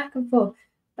going back and forth,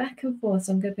 back and forth.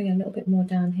 So I'm going to bring a little bit more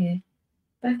down here.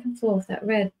 Back and forth, that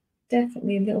red,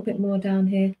 definitely a little bit more down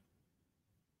here.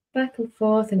 Back and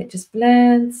forth, and it just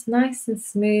blends nice and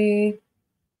smooth.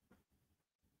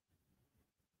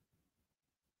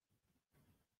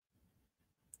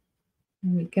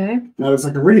 There we go. Now it's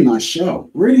like a really nice shell,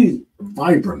 really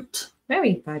vibrant.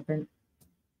 Very vibrant.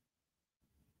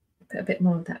 Put a bit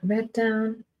more of that red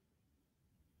down.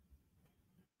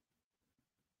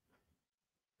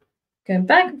 Going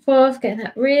back and forth, getting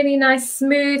that really nice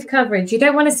smooth coverage. You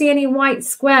don't want to see any white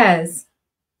squares.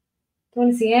 Don't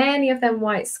want to see any of them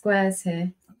white squares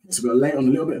here. So we're going to lay it on a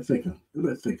little bit thicker, a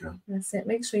little bit thicker. That's it.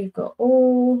 Make sure you've got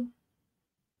all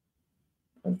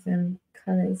of them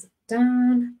colours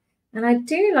down. And I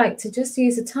do like to just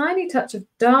use a tiny touch of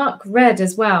dark red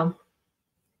as well.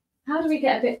 How do we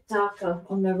get a bit darker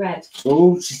on the red?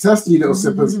 Oh, she's testing you, little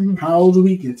sippers. How do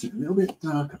we get it a little bit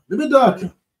darker? A little bit darker.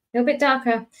 A little bit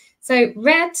darker. So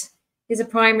red is a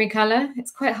primary colour.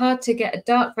 It's quite hard to get a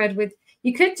dark red with.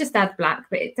 You could just add black,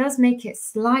 but it does make it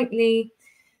slightly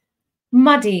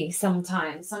muddy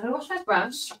sometimes. So I'm going to wash my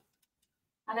brush.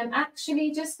 And I'm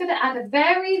actually just going to add a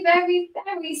very, very,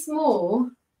 very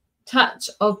small touch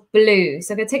of blue.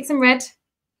 So I'm going to take some red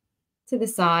to the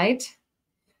side.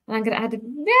 And I'm going to add a very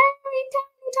tiny,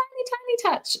 tiny,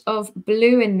 tiny touch of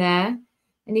blue in there.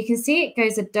 And you can see it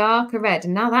goes a darker red.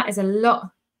 And now that is a lot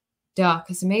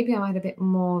darker. So maybe I'll add a bit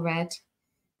more red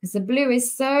because the blue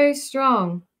is so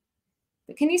strong.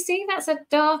 But can you see that's a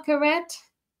darker red?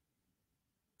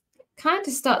 It kind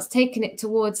of starts taking it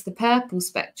towards the purple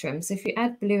spectrum. So if you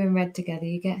add blue and red together,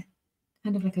 you get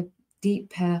kind of like a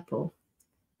deep purple.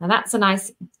 Now that's a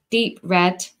nice deep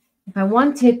red. If I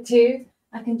wanted to,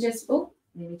 I can just, oh,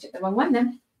 maybe took the wrong one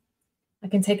then. I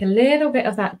can take a little bit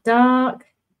of that dark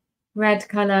red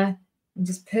colour and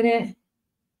just put it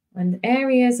on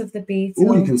areas of the beetle.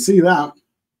 Oh, you can see that.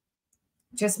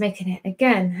 Just making it,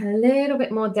 again, a little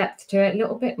bit more depth to it, a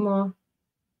little bit more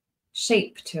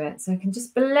shape to it. So I can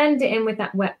just blend it in with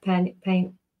that wet paint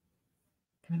going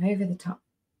over the top.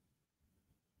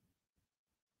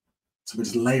 So we're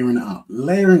just layering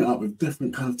it up with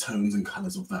different kind of tones and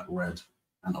colours of that red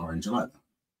and orange. I like that.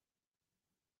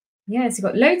 Yes, you've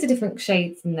got loads of different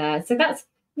shades in there. So that's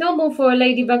normal for a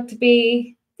ladybug to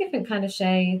be different kind of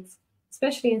shades,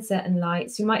 especially in certain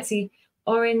lights. You might see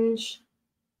orange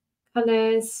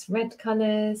colours, red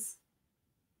colours.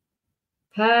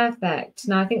 Perfect.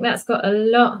 Now I think that's got a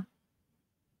lot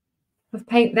of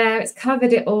paint there. It's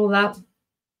covered it all up.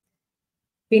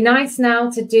 Be nice now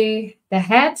to do the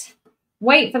head.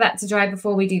 Wait for that to dry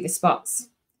before we do the spots.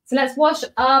 So let's wash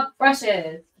our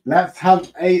brushes. Let's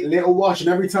have a little wash. And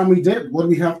every time we dip, what do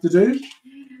we have to do? Sip,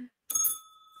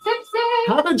 sip.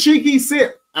 Have a cheeky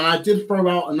sip. And I did throw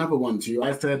out another one to you.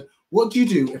 I said, what do you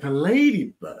do if a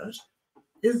ladybird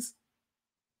is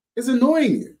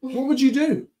annoying you? What would you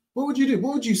do? What would you do?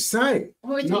 What would you say?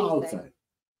 What would you say?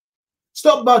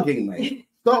 Stop bugging me.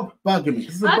 Stop bugging me.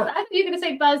 I thought you were going to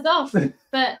say buzzed off,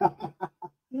 but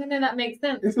no, that makes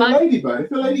sense. It's a ladybird.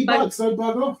 It's a ladybug, so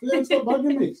bug off. Yeah, stop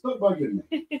bugging me. Stop bugging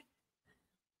me.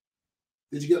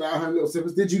 Did you get that, little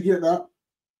sippers? Did you get that?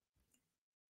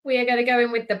 We are going to go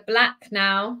in with the black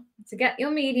now. To get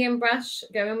your medium brush,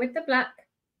 go in with the black.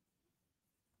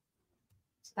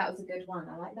 That was a good one.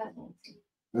 I like that one.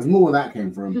 There's more where that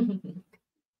came from.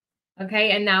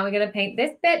 Okay, and now we're going to paint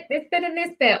this bit, and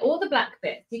this bit, all the black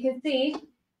bits. You can see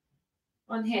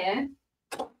on here,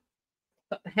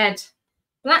 got the head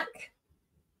black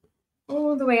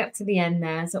all the way up to the end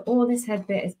there. So all this head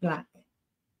bit is black.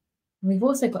 And we've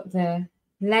also got the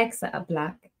legs that are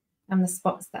black and the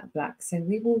spots that are black. So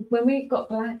we will, when we've got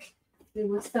black, we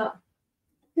will start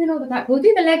doing all the black. We'll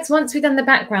do the legs once we've done the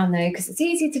background though, because it's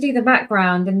easy to do the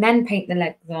background and then paint the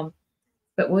legs on.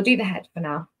 But we'll do the head for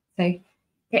now. So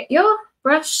get your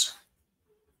brush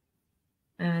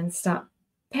and start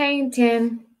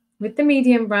painting with the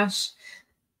medium brush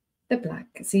the black.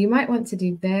 So you might want to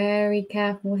be very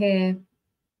careful here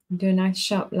and do a nice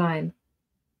sharp line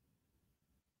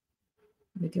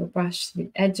with your brush, the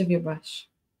edge of your brush.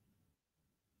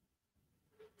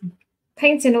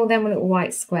 Painting all them little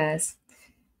white squares.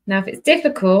 Now, if it's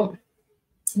difficult,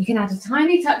 you can add a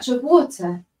tiny touch of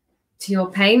water to your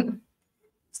paint.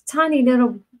 Just tiny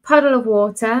little puddle of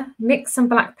water, mix some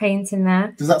black paint in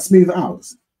there. Does that smooth it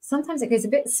out? Sometimes it goes a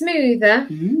bit smoother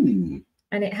and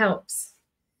it helps.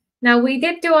 Now we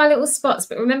did do our little spots,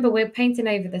 but remember we're painting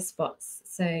over the spots.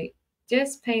 So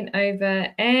just paint over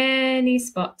any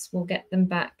spots. We'll get them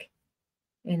back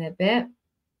in a bit.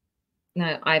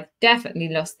 Now I've definitely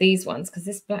lost these ones because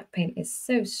this black paint is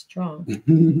so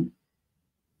strong.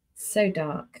 So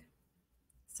dark.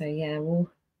 So yeah, we'll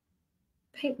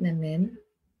paint them in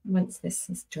once this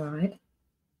is dried.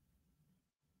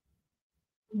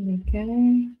 There we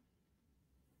go.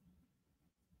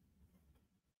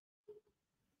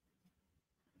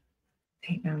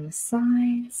 Paint down the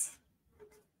sides.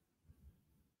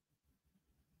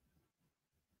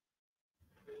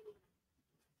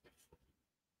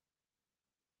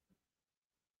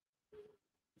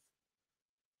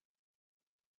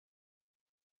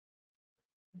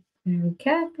 Very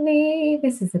carefully.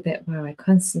 This is a bit where I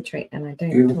concentrate and I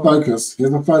don't. Here's the focus. Here's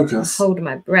the focus. I hold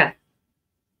my breath.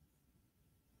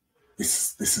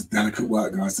 This is delicate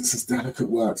work, guys. This is delicate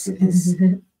work, Sippers.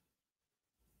 You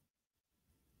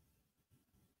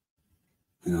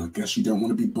know, I guess you don't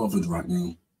want to be bothered right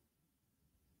now.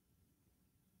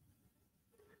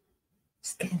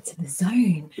 Just get into the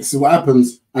zone. This is what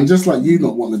happens. And just like you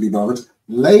not wanting to be bothered,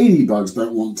 ladybugs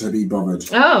don't want to be bothered.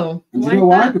 Oh. And do you know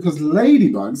why? Because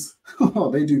ladybugs,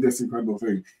 they do this incredible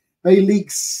thing. They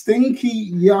leak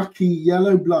stinky, yucky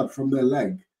yellow blood from their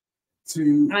leg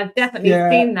to I've definitely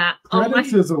seen that.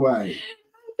 predators away.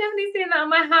 I've definitely seen that on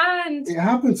my hand. It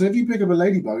happens. So if you pick up a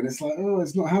ladybug and it's like, oh,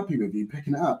 it's not happy with you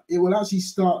picking it up, it will actually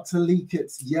start to leak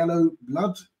its yellow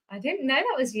blood. I didn't know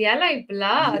that was yellow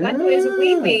blood. I thought it was a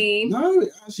wee-wee. No,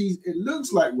 it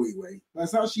looks like wee-wee.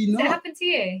 That's actually not. Did it happen to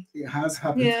you? It has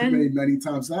happened to me many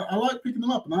times. I like picking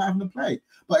them up and not having to play.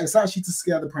 But it's actually to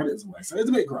scare the predators away. So it's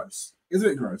a bit gross. It's a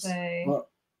bit gross. But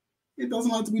it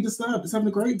doesn't like to be disturbed. It's having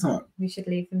a great time. We should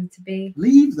leave them to be.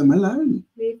 Leave them alone.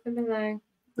 Leave them alone.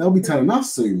 They'll be telling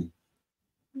us soon.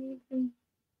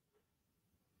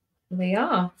 They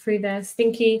are through their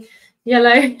stinky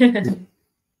yellow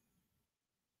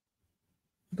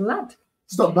blood.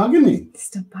 Stop bugging me.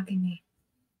 Stop bugging me.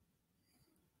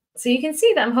 So you can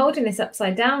see that I'm holding this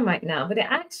upside down right now, but it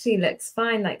actually looks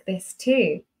fine like this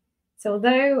too. So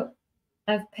although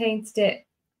I've painted it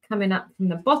coming up from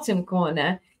the bottom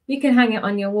corner, you can hang it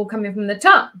on your wall coming from the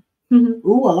top.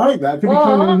 Oh, I like that. Could be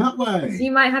coming in that way.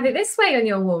 You might have it this way on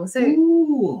your wall. So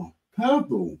ooh,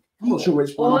 purple. I'm not sure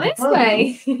which one. Or this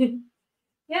way.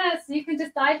 Yes, you can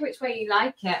decide which way you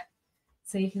like it.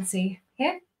 So you can see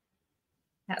here.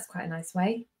 That's quite a nice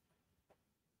way.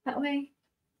 That way.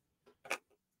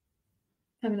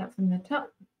 Coming up from the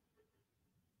top.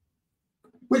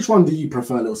 Which one do you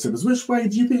prefer, little Sippers? Which way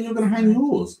do you think you're going to hang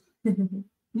yours?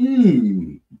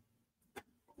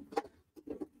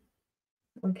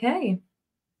 Okay.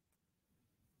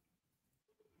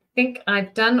 I think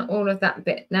I've done all of that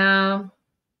bit now.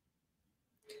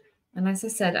 And as I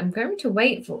said, I'm going to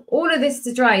wait for all of this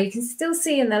to dry. You can still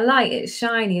see in the light it's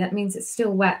shiny. That means it's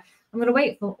still wet. I'm going to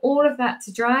wait for all of that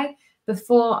to dry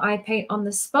before I paint on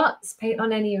the spots, paint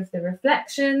on any of the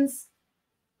reflections,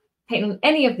 paint on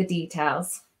any of the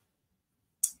details.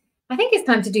 I think it's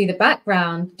time to do the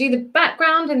background. Do the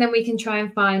background and then we can try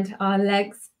and find our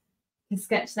legs and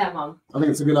sketch them on. I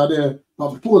think it's a good idea.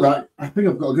 But before that, I think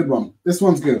I've got a good one. This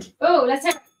one's good. Oh, let's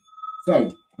hear it.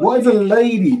 So, what is a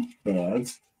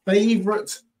ladybird's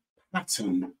favourite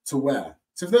pattern to wear?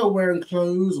 So if they were wearing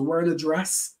clothes or wearing a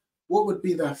dress, what would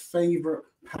be their favourite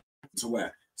pattern to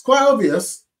wear? It's quite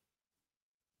obvious.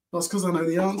 That's because I know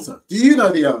the answer. Do you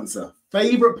know the answer?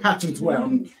 Favourite pattern to wear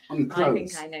on clothes? I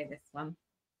think I know this one.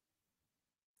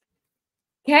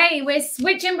 Okay, we're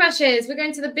switching brushes. We're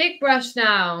going to the big brush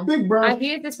now. Big brush. I've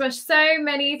used this brush so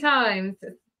many times.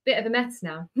 It's a bit of a mess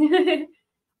now.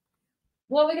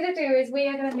 What we're going to do is we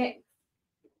are going to mix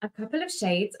a couple of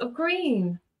shades of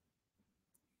green.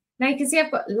 Now you can see I've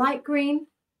got light green,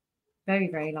 very,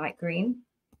 very light green.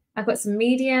 I've got some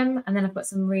medium, and then I've got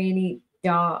some really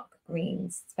dark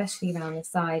greens, especially around the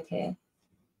side here.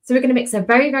 So we're going to mix a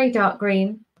very, very dark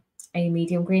green, a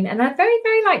medium green, and a very,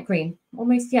 very light green,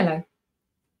 almost yellow.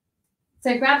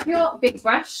 So grab your big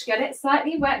brush, get it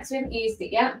slightly wet because we haven't used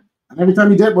it yet. And every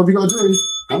time you dip, what have you got to do?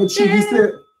 Have a cheeky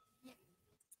sip.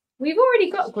 We've already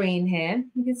got green here.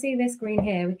 You can see this green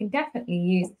here. We can definitely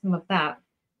use some of that.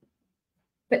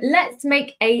 But let's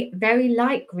make a very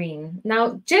light green.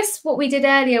 Now, just what we did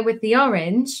earlier with the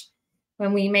orange,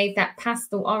 when we made that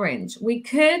pastel orange, we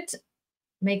could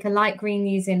make a light green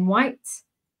using white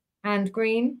and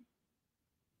green.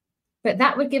 But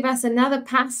that would give us another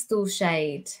pastel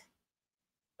shade.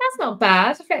 That's not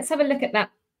bad. Let's have a look at that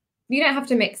You don't have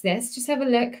to mix this. Just have a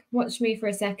look. Watch me for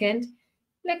a second.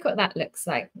 Look what that looks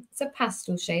like. It's a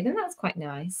pastel shade, and that's quite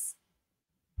nice.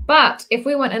 But if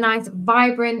we want a nice,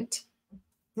 vibrant,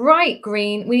 bright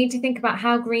green, we need to think about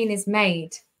how green is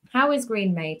made. How is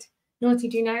green made? Naughty,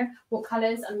 do you know what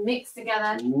colours are mixed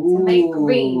together to make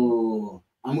green?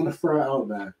 I'm going to throw it out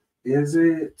there. Is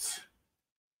it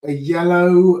a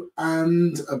yellow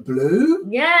and a blue?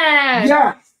 Yes.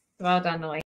 Yes. Well done,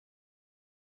 Noi.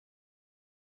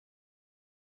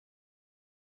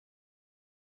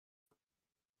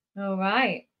 All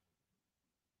right.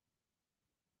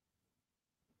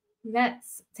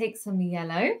 Let's take some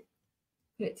yellow,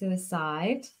 put it to the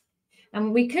side.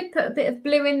 And we could put a bit of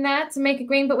blue in there to make a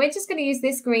green, but we're just going to use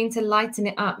this green to lighten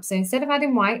it up. So instead of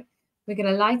adding white, we're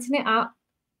going to lighten it up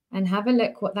and have a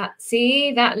look what that,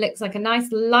 see, that looks like a nice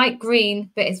light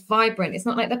green, but it's vibrant. It's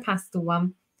not like the pastel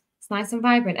one. It's nice and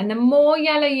vibrant. And the more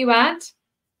yellow you add,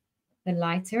 the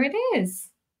lighter it is.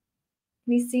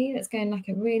 Can you see that's going like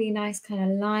a really nice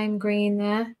kind of lime green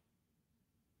there?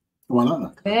 Oh, I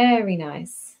like that. Very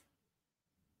nice.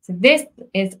 So this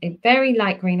is a very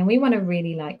light green, and we want a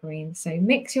really light green. So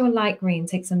mix your light green.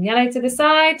 Take some yellow to the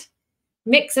side.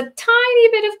 Mix a tiny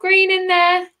bit of green in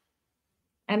there.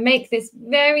 And make this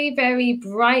very, very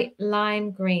bright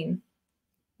lime green.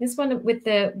 This one with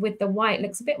the white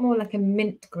looks a bit more like a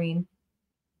mint green.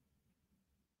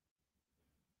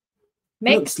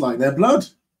 Looks like their blood.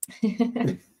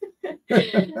 It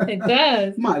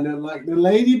does. Might look like the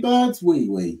ladybird's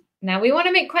wee-wee. Now we want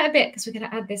to make quite a bit because we're going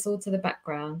to add this all to the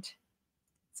background.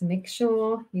 So make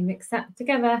sure you mix that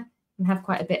together and have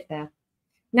quite a bit there.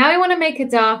 Now we want to make a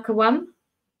darker one.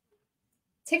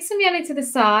 Take some yellow to the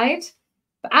side,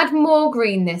 but add more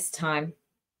green this time.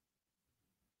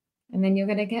 And then you're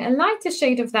going to get a lighter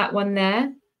shade of that one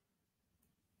there.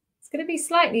 It's going to be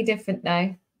slightly different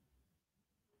though.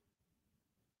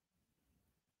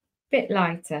 Bit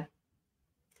lighter.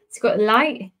 So you've got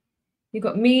light, you've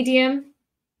got medium.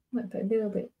 Might put a little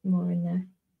bit more in there.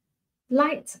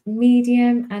 Light,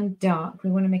 medium, and dark. We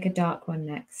want to make a dark one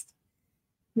next.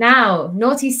 Now,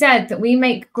 Naughty said that we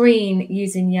make green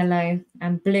using yellow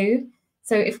and blue.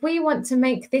 So if we want to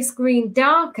make this green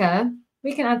darker,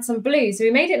 we can add some blue. So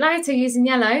we made it lighter using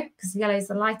yellow because yellow is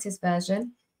the lightest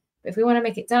version. But if we want to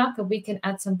make it darker, we can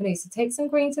add some blue. So take some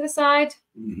green to the side.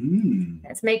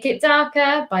 Let's make it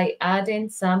darker by adding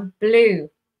some blue.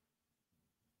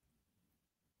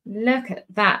 Look at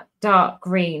that dark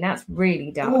green. That's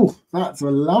really dark. Oh, that's a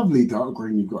lovely dark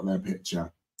green you've got there,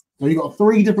 picture. So you've got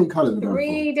 3 different colours.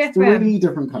 Three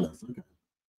different colours. Okay.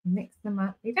 Mix them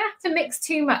up. You don't have to mix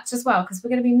too much as well because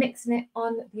we're going to be mixing it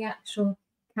on the actual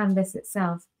canvas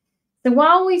itself. So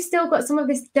while we've still got some of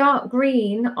this dark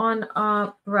green on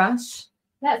our brush,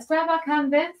 let's grab our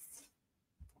canvas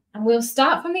and we'll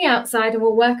start from the outside and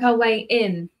we'll work our way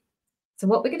in. So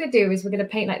what we're going to do is we're going to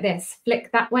paint like this.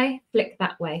 Flick that way, flick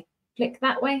that way, flick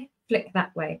that way, flick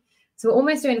that way. So we're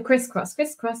almost doing crisscross,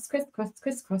 crisscross, crisscross,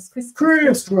 crisscross, crisscross.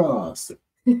 Crisscross.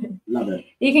 Love it.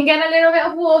 You can get a little bit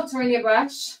of water in your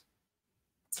brush.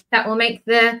 That will make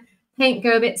the paint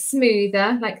go a bit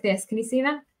smoother like this. Can you see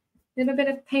that? A little bit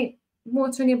of paint,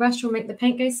 water in your brush will make the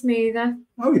paint go smoother.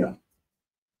 Oh, yeah.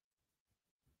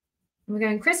 We're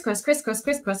going crisscross, crisscross,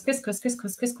 crisscross, crisscross,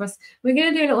 crisscross, crisscross. We're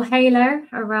going to do a little halo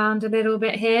around a little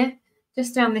bit here,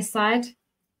 just down this side,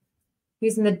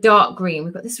 using the dark green.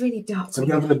 We've got this really dark. So we're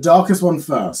going for the darkest one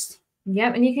first.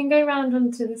 Yep, and you can go around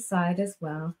onto the side as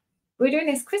well. We're doing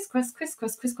this crisscross,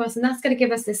 crisscross, crisscross, and that's going to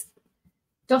give us this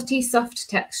dotty, soft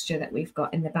texture that we've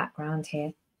got in the background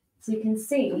here. So you can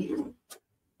see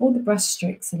all the brush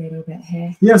strokes a little bit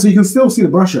here. Yeah, so you can still see the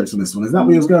brush strokes on this one. Is that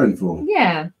what you was going for?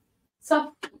 Yeah.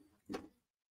 Soft.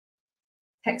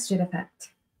 Textured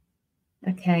effect.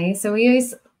 Okay, so we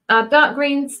use our dark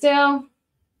green still.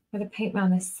 Going to paint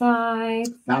around this side.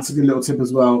 That's a good little tip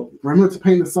as well. Remember to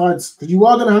paint the sides because you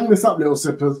are going to hang this up, little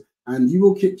sippers, and you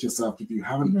will kick yourself if you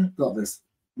haven't got this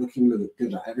looking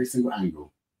good at every single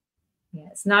angle. Yeah,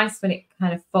 it's nice when it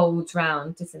kind of folds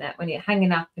round, isn't it? When you're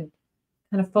hanging up and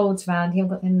kind of folds round, you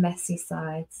haven't got the messy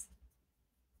sides.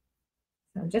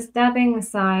 So I'm just dabbing the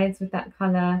sides with that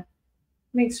colour.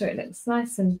 Make sure it looks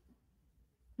nice and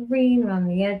green around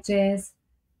the edges.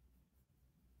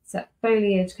 So that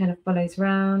foliage kind of follows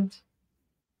round.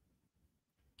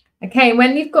 Okay,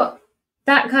 when you've got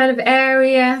that kind of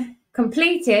area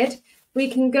completed, we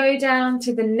can go down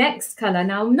to the next colour.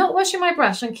 Now, I'm not washing my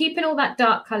brush. I'm keeping all that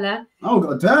dark colour. Oh, I've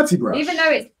got a dirty brush. Even though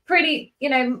it's pretty, you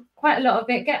know, quite a lot of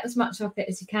it. Get as much of it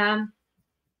as you can.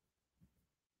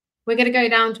 We're going to go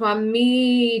down to our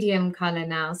medium colour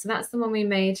now. So that's the one we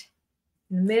made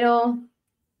in the middle.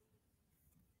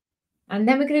 And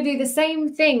then we're going to do the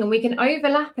same thing, and we can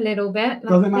overlap a little bit.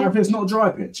 Doesn't matter if it's not a dry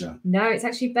picture. No, it's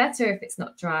actually better if it's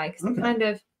not dry because Okay. it kind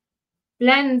of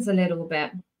blends a little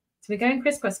bit. So we're going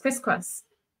crisscross, crisscross.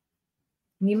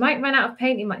 And you might run out of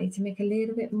paint. You might need to make a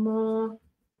little bit more.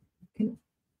 You can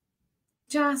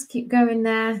just keep going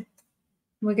there.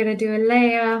 We're going to do a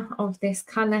layer of this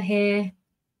colour here.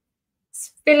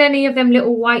 Fill any of them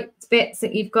little white bits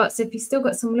that you've got. So if you've still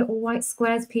got some little white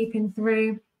squares peeping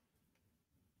through,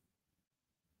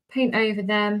 paint over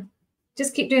them.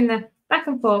 Just keep doing the back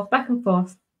and forth, back and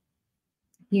forth.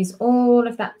 Use all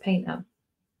of that paint up.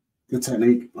 Good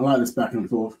technique. I like this back and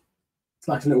forth. It's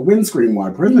like a little windscreen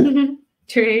wiper, isn't it?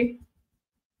 True.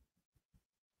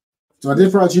 So I did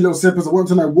for our little sippers. I want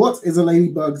to know, what is a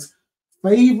ladybug's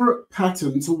favourite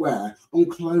pattern to wear on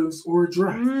clothes or a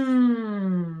dress?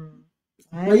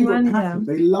 Favourite pattern.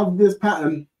 They love this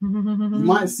pattern. You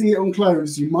might see it on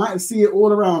clothes. You might see it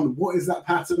all around. What is that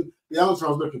pattern? The answer I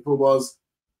was looking for was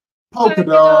polka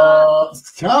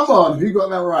dots. Come on, who got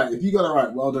that right? If you got it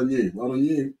right, well done you. Well done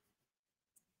you.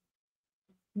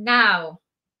 Now,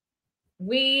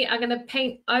 we are going to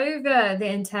paint over the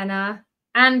antenna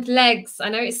and legs. I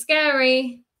know it's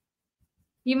scary.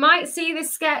 You might see the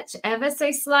sketch ever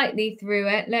so slightly through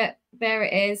it. Look, there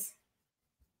it is.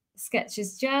 The sketch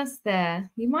is just there.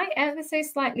 You might ever so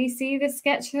slightly see the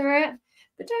sketch through it,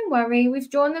 but don't worry. We've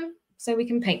drawn them so we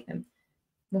can paint them.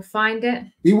 We'll find it.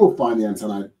 We will find the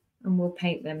antenna. And we'll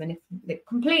paint them. And if they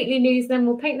completely lose them,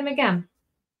 we'll paint them again.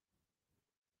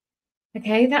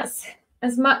 Okay, that's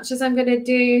as much as I'm going to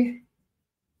do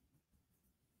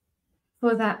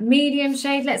for that medium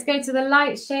shade. Let's go to the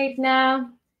light shade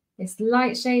now. This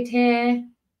light shade here.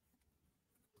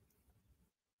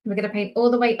 We're going to paint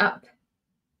all the way up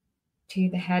to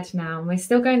the head now. And we're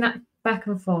still going that back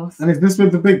and forth. And is this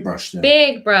with the big brush? Yeah?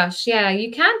 Big brush, yeah.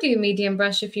 You can do medium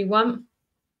brush if you want.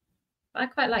 I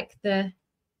quite like the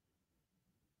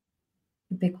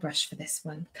big brush for this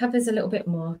one. Covers a little bit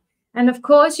more. And of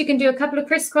course, you can do a couple of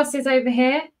crisscrosses over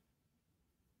here.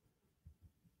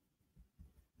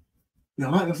 Yeah,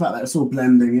 I like the fact that it's all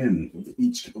blending in with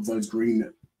each of those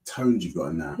green tones you've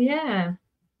got in there. Yeah.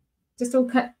 Just all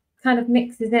kind of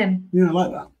mixes in. Yeah, I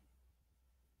like that.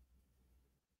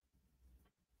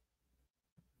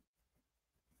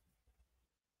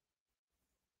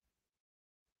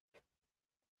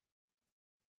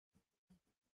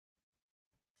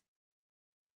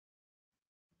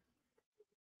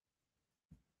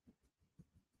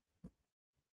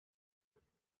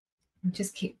 And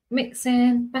just keep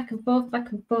mixing back and forth,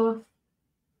 back and forth.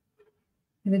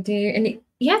 I'm going to do, and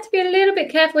you have to be a little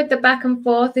bit careful with the back and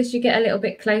forth as you get a little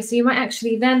bit closer. You might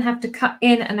actually then have to cut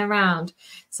in and around.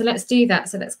 So let's do that.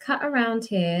 So let's cut around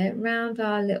here, around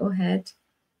our little head.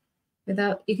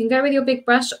 You can go with your big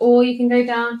brush, or you can go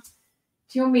down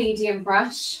to your medium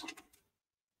brush.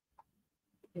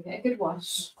 Give it a good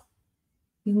wash.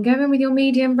 You can go in with your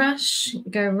medium brush,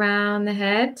 go around the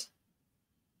head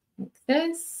like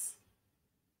this.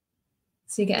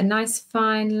 So you get a nice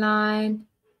fine line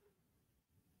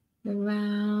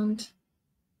around,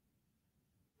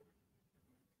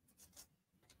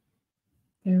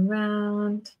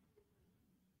 around.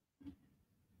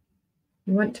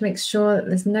 You want to make sure that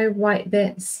there's no white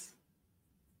bits.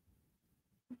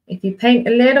 If you paint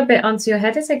a little bit onto your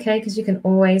head, it's okay, because you can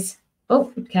always, oh,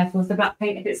 be careful with the black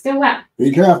paint if it's still wet.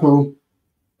 Be careful.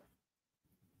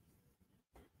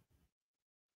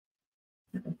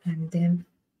 That will blend in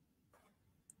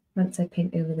once I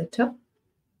paint over the top.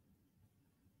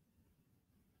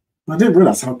 I didn't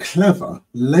realise how clever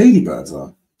ladybirds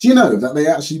are. Do you know that they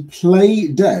actually play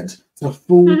dead to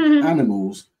fool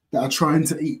animals that are trying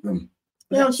to eat them?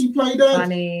 They actually play dead.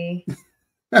 Funny.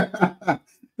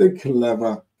 They're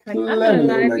clever. I'm gonna lie,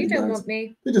 if you don't want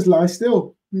me. They just lie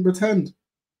still and pretend.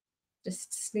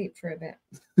 Just sleep for a bit.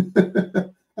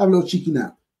 Have a little cheeky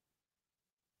nap.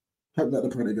 Hope that the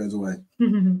predator goes away.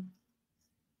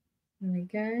 There we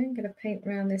go. I'm going to paint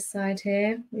around this side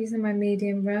here using my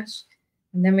medium brush,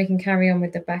 and then we can carry on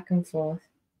with the back and forth.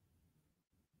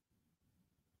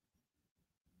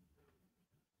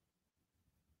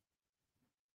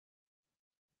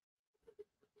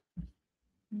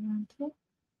 And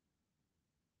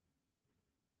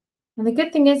the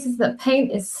good thing is that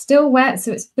paint is still wet,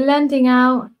 so it's blending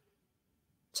out,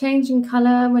 changing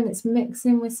colour when it's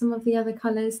mixing with some of the other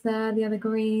colours there, the other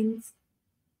greens.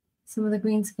 Some of the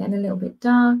greens are getting a little bit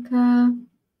darker.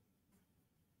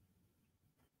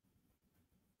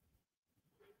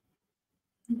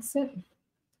 That's it.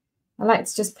 I like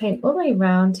to just paint all the way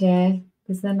around here,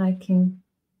 because then I can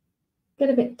get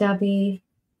a bit dabby.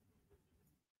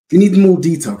 If you need more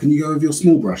detail, can you go with your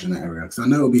small brush in that area? Because I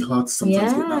know it'll be hard to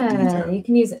sometimes get that detail. You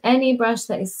can use any brush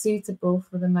that is suitable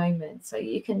for the moment. So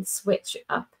you can switch it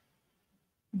up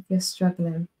if you're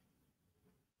struggling.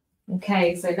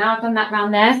 Okay, so now I've done that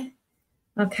round there.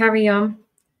 I'll carry on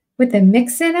with the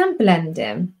mixing and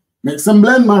blending. Mix and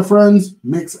blend, my friends.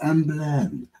 Mix and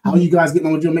blend. How are you guys getting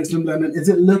on with your mix and blending? Is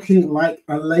it looking like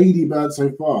a ladybird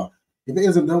so far? If it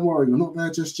isn't, don't worry. You're not there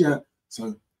just yet.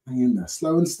 So hang in there.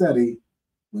 Slow and steady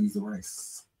wins the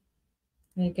race.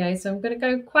 There you go. So I'm going to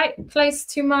go quite close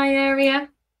to my area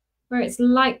where it's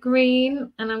light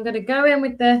green. And I'm going to go in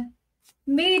with the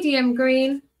medium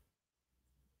green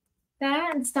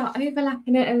there and start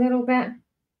overlapping it a little bit.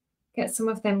 Get some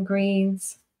of them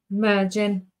greens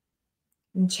merging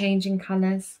and changing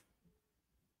colours.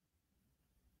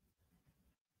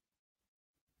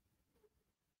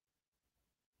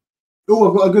 Oh,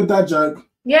 I've got a good dad joke.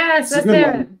 Yes, let's do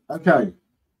it. Okay.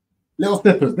 Little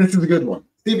snippers. This is a good one.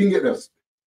 See if you can get this.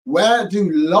 Where do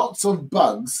lots of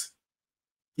bugs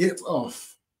get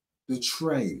off the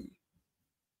train?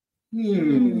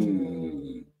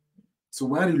 So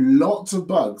where do lots of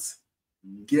bugs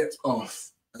get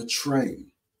off a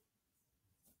train?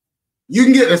 You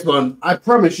can get this one. I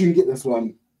promise you can get this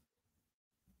one.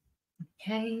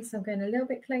 Okay, so I'm going a little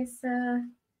bit closer.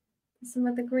 Some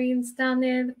of the greens down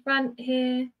there in the front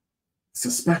here. It's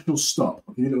a special stop.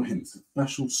 I'll give you a little hint. It's a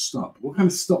special stop. What kind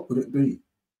of stop would it be?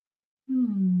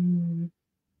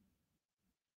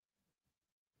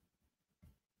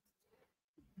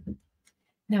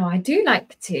 Now, I do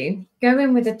like to go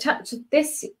in with a touch of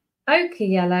this ochre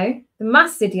yellow, the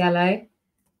mustard yellow,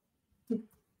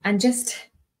 and just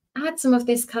add some of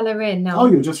this colour in. Now, oh,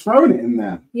 you're just throwing it in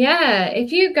there. Yeah,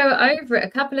 if you go over it a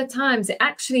couple of times, it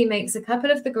actually makes a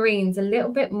couple of the greens a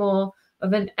little bit more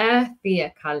of an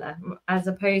earthier colour as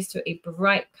opposed to a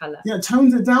bright colour. Yeah, it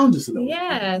tones it down just a little bit.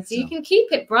 Yeah, so you can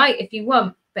keep it bright if you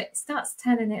want, but it starts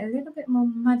turning it a little bit more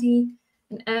muddy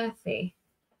and earthy.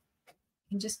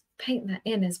 You can just paint that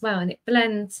in as well, and it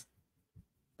blends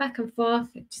back and forth.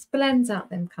 It just blends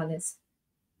out them colours.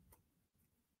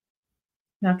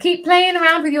 Now keep playing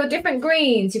around with your different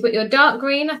greens. You've got your dark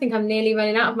green. I think I'm nearly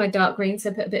running out of my dark green,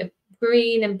 so put a bit of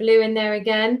green and blue in there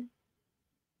again.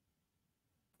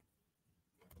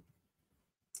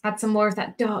 Add some more of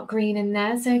that dark green in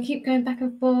there. So keep going back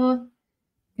and forth.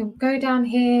 You can go down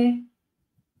here.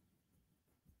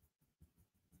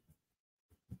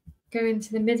 Go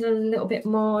into the middle a little bit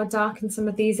more, darken some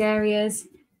of these areas.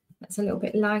 That's a little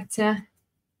bit lighter.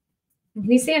 And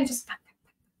can you see I'm just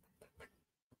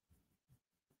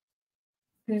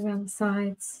go around the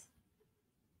sides.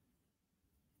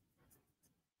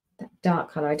 That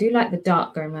dark colour. I do like the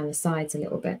dark going around the sides a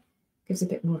little bit. Gives a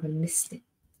bit more of a mystic,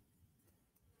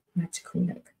 magical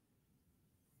look.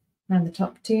 Around the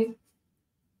top too.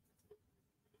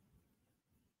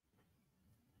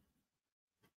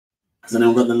 So now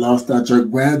we've got the last dad joke.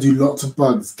 Where do lots of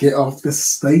bugs get off the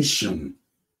station?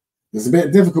 It's a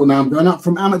bit difficult now. I'm going up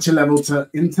from amateur level to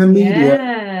intermediate.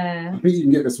 Yeah. I think you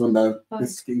can get this one though.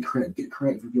 Let's get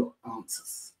creative with your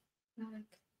answers.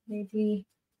 Maybe.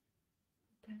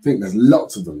 I think there's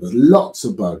lots of them. There's lots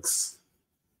of bugs.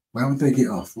 Where would they get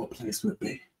off? What place would it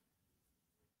be?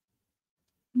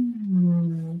 I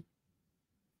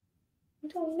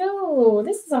don't know.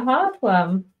 This is a hard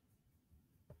one.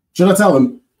 Should I tell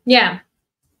them? Yeah.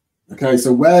 Okay,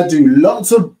 so where do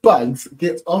lots of bugs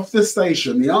get off the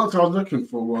station? The answer I was looking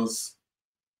for was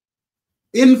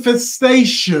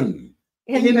infestation.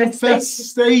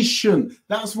 Infestation.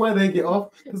 That's where they get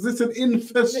off, because it's an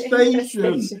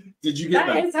infestation. Did you get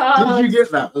that? That is hard. Did you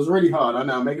get that? It was really hard. I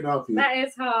know. I'm making it hard for you. That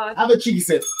is hard. Have a cheeky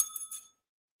sip.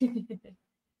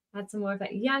 Add some more of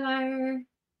that yellow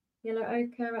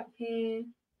ochre up here.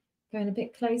 Going a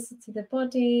bit closer to the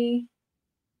body.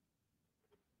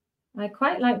 I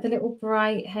quite like the little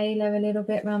bright halo a little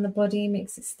bit around the body,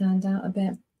 makes it stand out a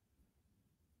bit.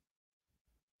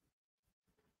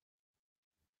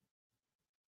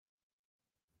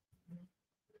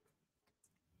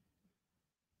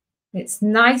 It's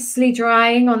nicely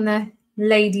drying on the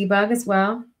ladybug as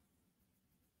well.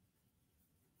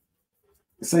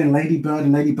 You're saying ladybird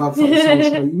and ladybug. We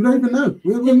don't even know.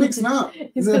 We're mixing up.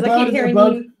 It's because I keep hearing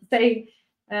you say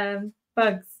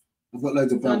bugs. I've got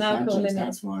loads of bugs. So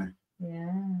that's why.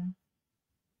 Yeah,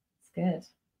 it's good.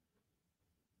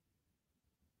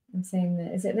 I'm saying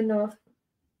that. Is it the North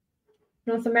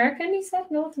American? You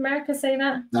said North America. Say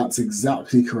that. That's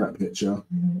exactly correct, Pitcher.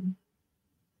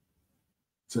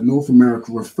 So North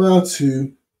America refer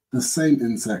to the same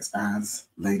insects as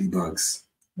ladybugs.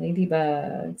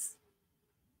 Ladybugs.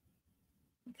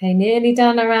 Okay, nearly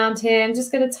done around here. I'm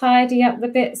just going to tidy up the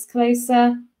bits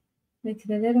closer. Make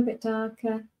it a little bit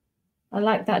darker. I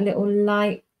like that little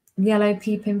light yellow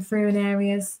peeping through in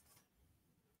areas.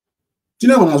 Do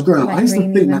you know when I was growing up, Like I used to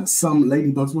think green that some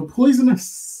ladybugs were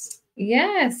poisonous.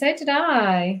 Yeah, so did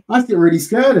I. I used to get really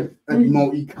scared of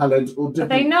multicoloured or different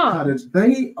they not? coloured.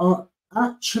 They are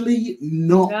actually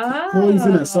not Oh.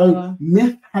 poisonous. So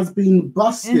myth has been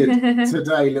busted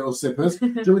today, little sippers. Do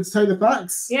you want me to tell you the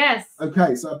facts? Yes.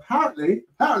 Okay, so apparently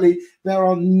there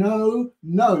are no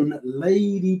known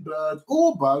ladybird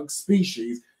or bug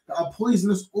species that are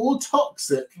poisonous or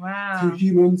toxic to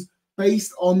humans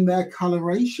based on their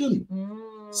coloration.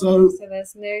 So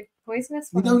there's no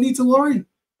poisonous ones. We don't need to worry.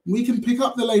 We can pick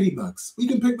up the ladybugs. We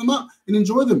can pick them up and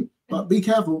enjoy them. But be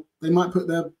careful. They might put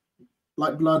their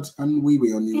blood and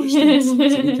wee-wee on you, which stinks. So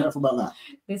be careful about that.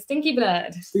 The stinky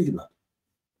blood. Stinky blood.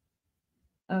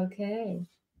 Okay.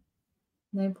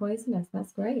 No poisonous.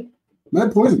 That's great. No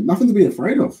poison. Nothing to be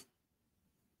afraid of.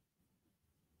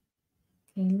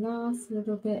 Okay, last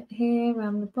little bit here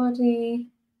around the body.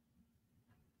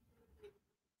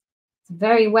 It's a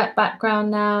very wet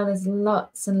background now. There's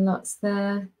lots and lots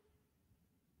there.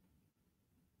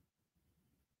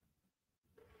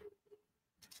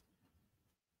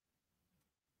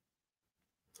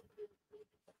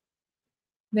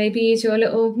 Maybe use your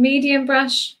little medium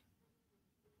brush.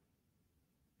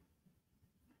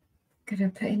 Gonna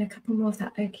put in a couple more of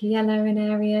that ochre yellow in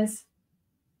areas.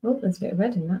 Oh, there's a bit of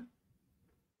red in that.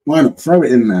 Why not? Throw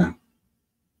it in there.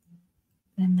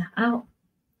 Blend that out.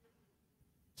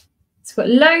 It's got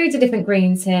loads of different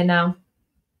greens here now.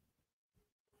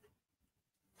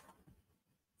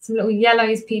 Some little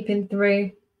yellows peeping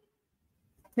through.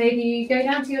 Maybe you go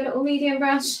down to your little medium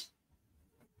brush.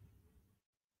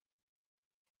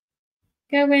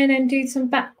 Go in and do some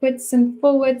backwards and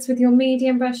forwards with your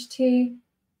medium brush too.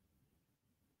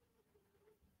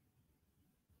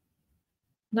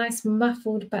 Nice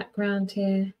muffled background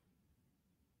here.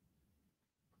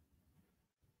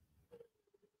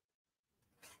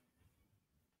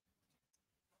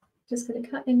 Just going to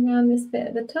cut in around this bit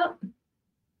at the top. A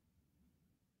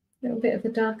little bit of the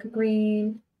darker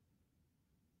green.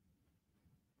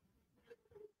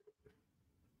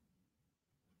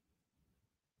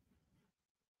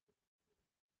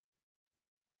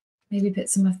 Maybe put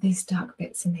some of these dark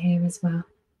bits in here as well.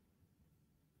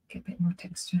 Get a bit more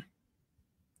texture.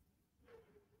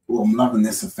 Oh, I'm loving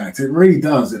this effect. It really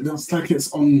does. It looks like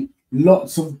it's on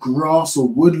lots of grass or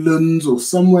woodlands or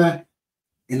somewhere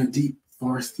in a deep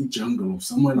foresty jungle or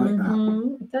somewhere like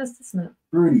that. It does, doesn't it? It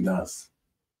really does.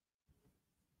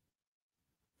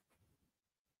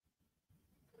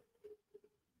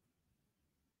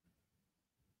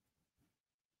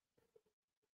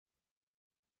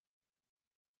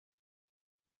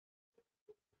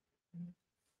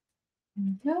 There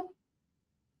we go.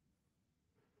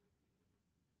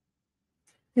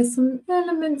 There's some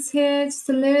elements here, just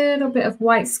a little bit of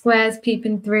white squares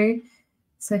peeping through.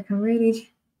 So I can really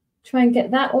try and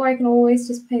get that, or I can always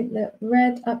just paint the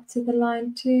red up to the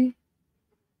line too.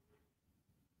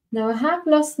 Now I have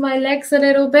lost my legs a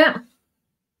little bit.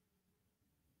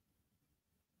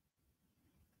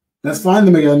 Let's find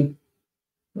them again.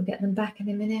 We'll get them back in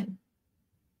a minute.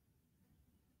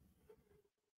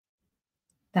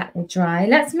 That will dry.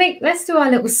 Let's do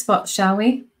our little spots, shall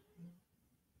we?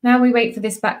 Now we wait for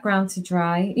this background to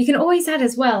dry. You can always add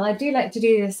as well. I do like to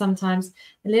do this sometimes.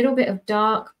 A little bit of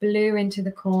dark blue into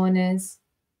the corners.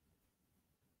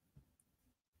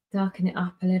 Darken it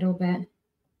up a little bit.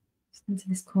 Just into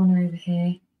this corner over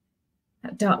here.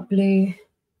 That dark blue.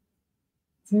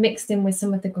 It's mixed in with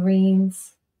some of the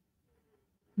greens.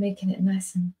 Making it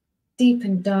nice and deep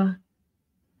and dark.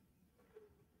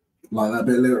 Like that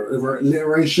bit of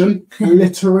alliteration.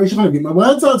 Alliteration. I get my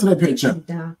words out today, picture. Deep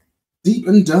and dark. Deep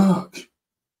and dark.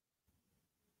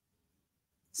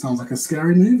 Sounds like a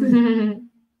scary movie.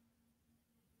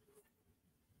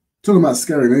 Talking about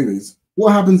scary movies.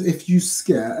 What happens if you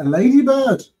scare a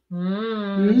ladybird?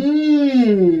 Can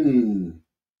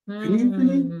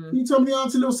you tell me the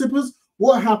answer, little sippers?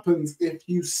 What happens if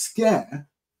you scare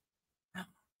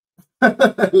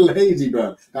a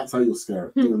ladybird? That's how you'll scare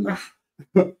it. Doing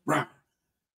that.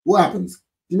 What happens? Do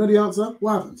you know the answer?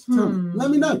 What happens? Tell me.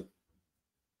 Let me know.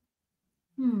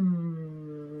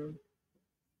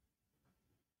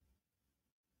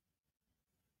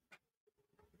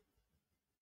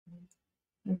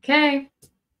 Okay.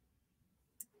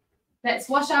 Let's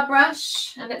wash our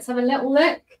brush and let's have a little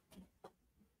look.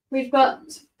 We've got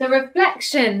the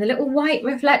reflection, the little white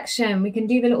reflection. We can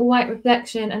do the little white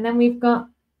reflection, and then we've got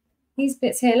these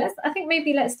bits here. I think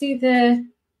maybe let's do the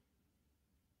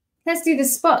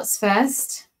spots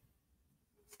first.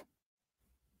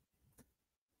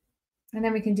 And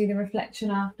then we can do the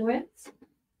reflection afterwards.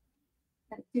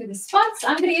 Let's do the spots.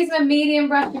 I'm going to use my medium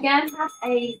brush again. Have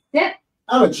a sip.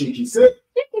 Have a cheeky sip.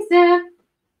 Cheeky sip.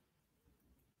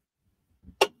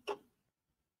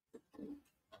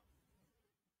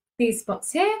 These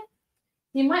spots here.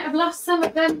 You might have lost some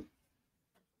of them,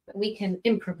 but we can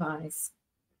improvise.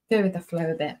 Go with the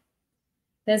flow a bit.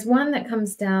 There's one that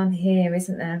comes down here,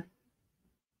 isn't there?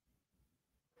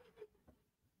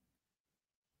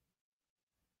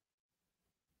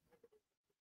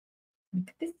 Look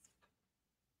at this.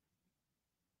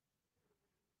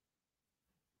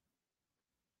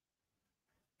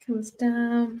 Comes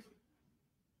down.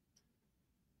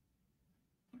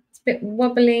 It's a bit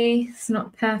wobbly. It's not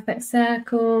a perfect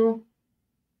circle.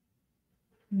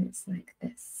 And it's like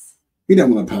this. We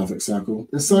don't want a perfect circle.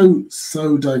 They're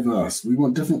so diverse. We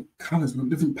want different colours. We want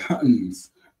different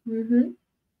patterns. Mm-hmm.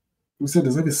 We said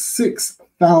there's over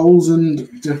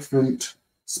 6,000 different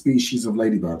species of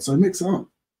ladybird. So mix it up.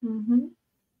 Mm-hmm.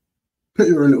 Put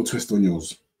your own little twist on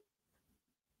yours.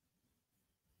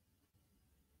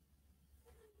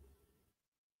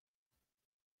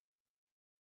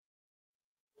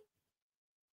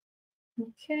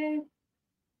 Okay.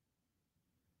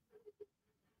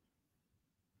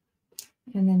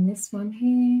 And then this one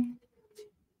here.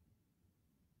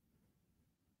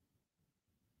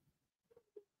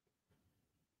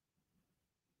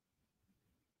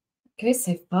 It goes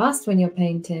so fast when you're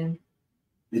painting.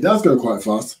 It does go quite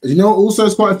fast. You know what also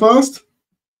is quite fast?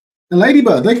 A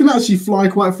ladybird. They can actually fly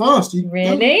quite fast.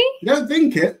 Really? You don't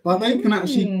think it, but they can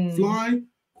actually fly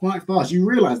quite fast. You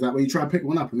realise that when you try to pick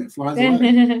one up and it flies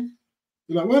away.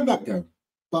 You're like, where'd that go?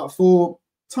 But for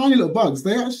tiny little bugs,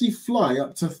 they actually fly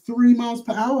up to 3 miles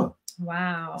per hour.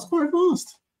 Wow. That's quite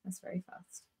fast. That's very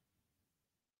fast.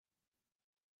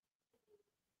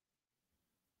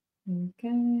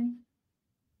 Okay.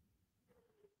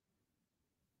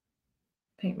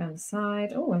 Paint around the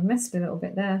side. Oh, I messed a little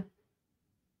bit there.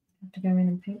 Have to go in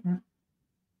and paint that.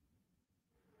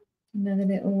 Another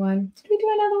little one. Did we do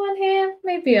another one here?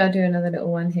 Maybe I'll do another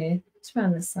little one here. Just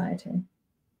around the side here.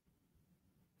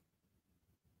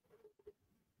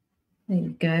 There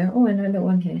you go. Oh, another little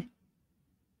one here.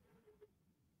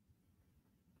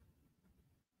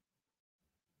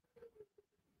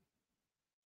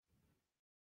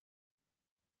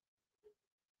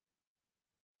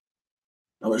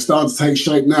 Oh, it's starting to take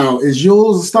shape now. Is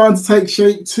yours starting to take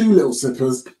shape too, little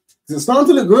sippers? It's starting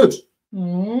to look good.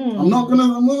 I'm not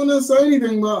gonna say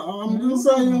anything, but I'm gonna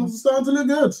say it's starting to look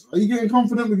good. Are you getting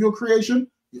confident with your creation?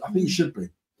 I think you should be. I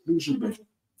think you should be.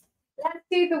 Let's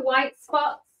do the white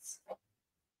spots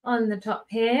on the top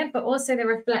here, but also the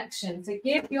reflection. So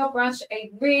give your brush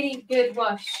a really good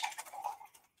wash.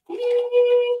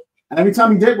 And every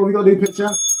time you dip, what we got to do,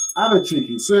 picture? Have a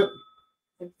cheeky sip.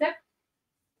 Sip.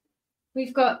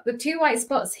 We've got the 2 white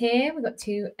spots here. We've got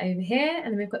 2 over here,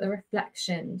 and then we've got the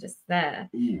reflection just there.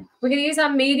 We're going to use our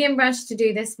medium brush to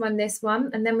do this one,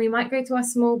 and then we might go to our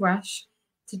small brush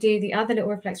to do the other little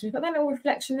reflection. We've got that little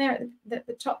reflection there at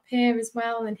the top here as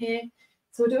well, and here.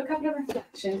 So we'll do a couple of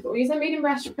reflections, but we'll use our medium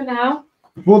brush for now.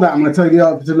 Before that, I'm going to tell you the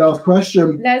answer to the last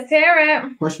question. Let's hear it.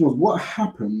 The question was, what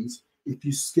happens if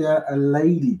you scare a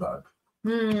ladybug?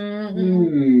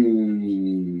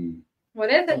 What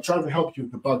is it? I'm trying to help you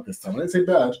with the bug this time. I didn't say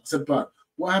bird, I said bug.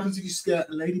 What happens if you scare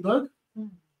a ladybug?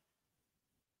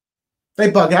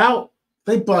 They bug out.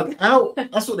 They bug out.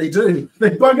 That's what they do.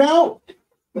 They bug out.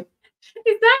 Is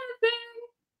that a thing?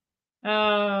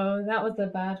 Oh, that was a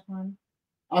bad one.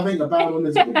 I think a bad one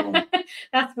is a good one.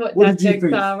 That's what did you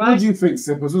think? are, right? What did you think,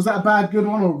 Sippers? Was that a bad good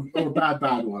one or a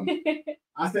bad one?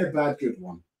 I said bad good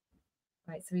one.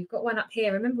 Right, so we've got one up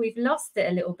here. Remember, we've lost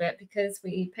it a little bit because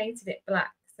we painted it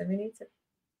black. So we need to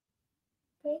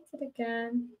paint it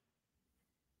again.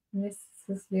 And this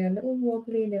is a little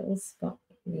wobbly little spot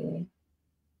here.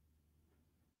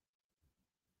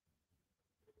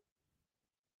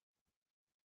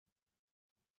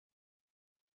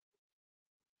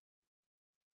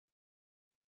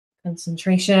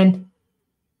 Concentration.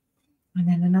 And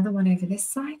then another one over this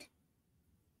side.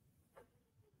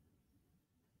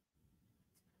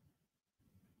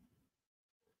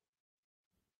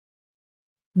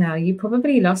 Now, you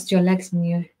probably lost your legs and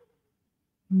you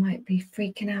might be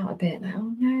freaking out a bit. Like,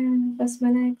 oh no, I lost my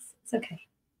legs. It's okay.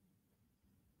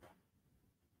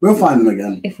 We'll find them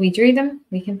again. If we drew them,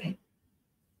 we can paint.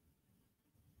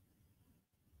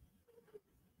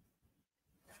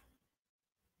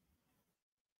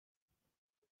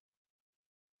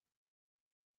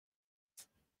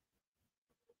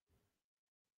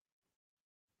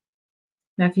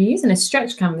 Now, if you're using a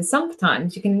stretch canvas,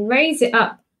 sometimes you can raise it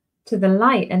up to the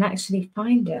light and actually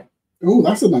find it. Oh,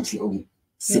 that's a nice little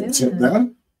tip there.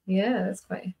 Yeah, that's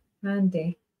quite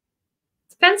handy.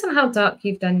 Depends on how dark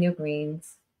you've done your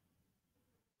greens.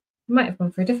 You might have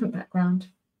gone for a different background.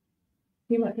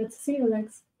 You might be able to see your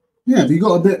legs. Yeah, have you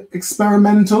got a bit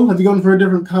experimental? Have you gone for a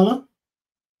different colour?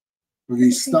 Or have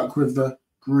you stuck with the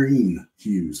green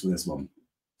hues for this one?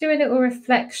 Do a little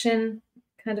reflection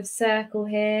kind of circle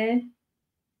here.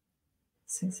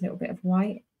 So it's a little bit of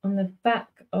white on the back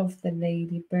of the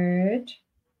ladybird.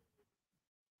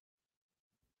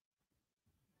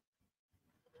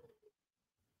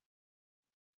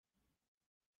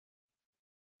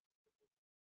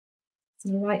 It's a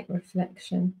light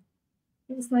reflection.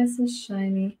 It's nice and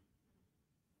shiny.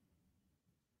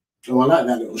 Oh, I like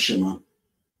that little shimmer.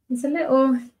 There's a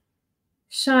little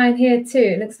shine here too.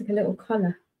 It looks like a little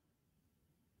colour.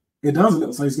 It does. It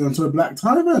looks like it's going to a black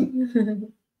tie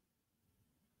then.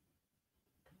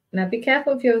 Now be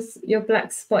careful of your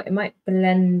black spot. It might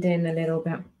blend in a little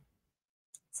bit.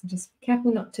 So just be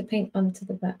careful not to paint onto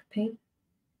the black paint.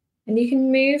 And you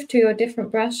can move to your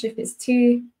different brush if it's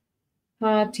too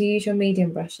hard to use your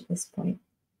medium brush at this point.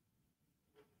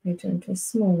 Move into a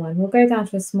small one. We'll go down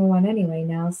to a small one anyway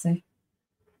now, so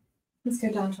let's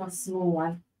go down to our small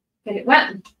one. Get it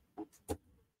wet.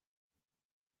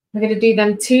 We're going to do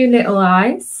them two little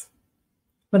eyes.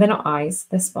 Well, they're not eyes,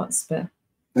 they're spots, but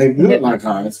they look like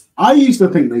eyes. I used to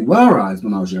think they were eyes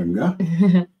when I was younger.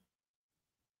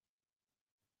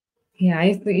 Yeah,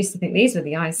 I used to think these were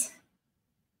the eyes.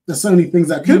 There's so many things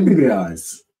that could be the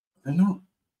eyes. They're not.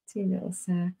 Two little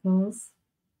circles.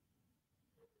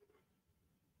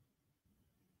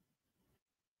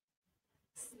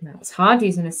 Now it's hard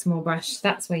using a small brush.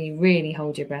 That's where you really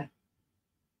hold your breath.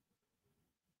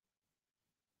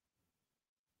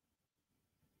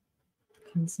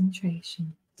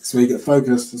 Concentration. That's where you get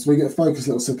focused. That's where you get focused,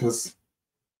 little sippers.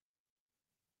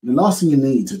 The last thing you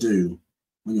need to do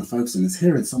when you're focusing is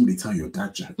hearing somebody tell you a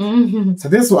dad joke. So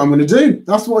this is what I'm going to do.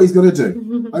 That's what he's going to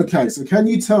do. Okay, so can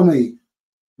you tell me,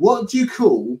 what do you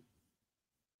call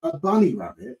a bunny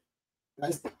rabbit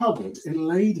that is covered in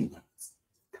ladybirds?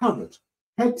 Covered,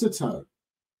 head to toe,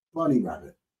 bunny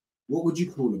rabbit. What would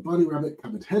you call a bunny rabbit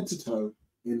covered head to toe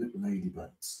in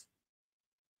ladybirds?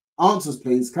 Answers,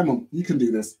 please. Come on, you can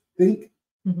do this. Think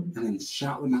and then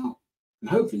shout them out.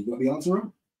 And hopefully you got the answer right.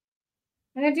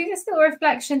 I'm going to do this little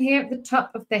reflection here at the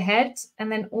top of the head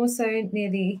and then also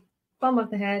near the bottom of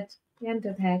the head, the end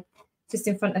of the head, just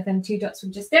in front of them two dots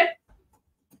we just did.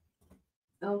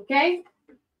 Okay,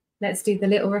 let's do the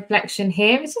little reflection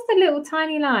here. It's just a little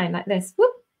tiny line like this.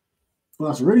 Whoop. Well,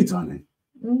 that's really tiny.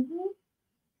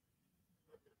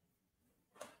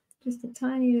 Just a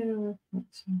tiny little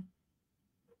reflection.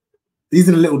 These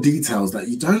are the little details that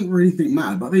you don't really think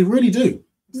matter, but they really do.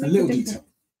 It's a little detail.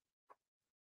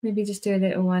 Maybe just do a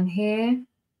little one here.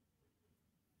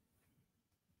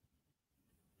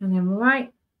 And then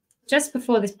right just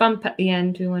before this bump at the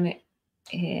end, we want it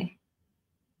here.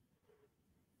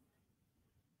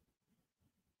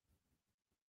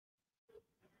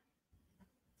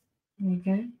 There you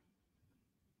go.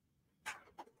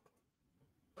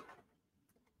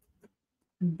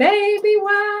 Baby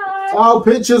wipes. Oh,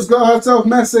 Pitcher's got herself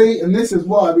messy, and this is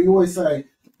why we always say,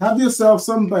 have yourself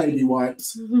some baby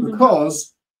wipes,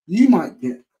 because you might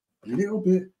get a little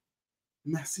bit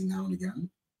messy now and again.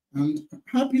 And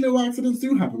happy little accidents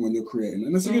do happen when you're creating,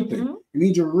 and that's a good thing. It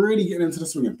means you're really getting into the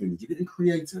swing of things. You're getting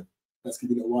creative. Let's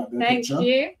give you a little wipe there, Thank Pitcher.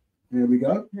 you. Here we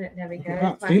go. There we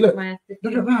go.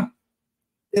 Look at that.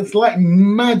 It's like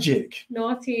magic.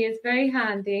 Naughty is very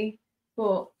handy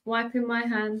for wiping my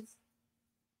hands.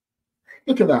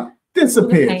 Look at that.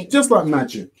 Disappeared. Just like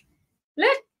magic.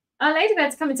 Look, our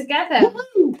ladybird's coming together.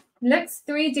 Woo! Looks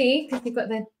 3D because you've got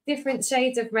the different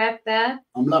shades of red there.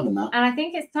 I'm loving that. And I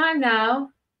think it's time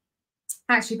now.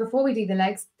 Actually, before we do the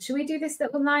legs, should we do this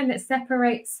little line that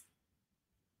separates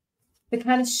the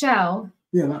kind of shell?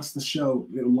 Yeah, that's the shell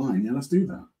little line. Yeah, let's do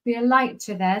that. Be a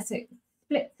lighter there, so it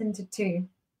splits into two.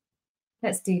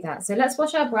 Let's do that. So let's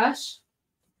wash our brush.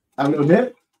 Have a little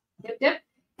dip. Dip, dip.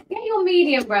 Get your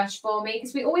medium brush for me,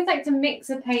 because we always like to mix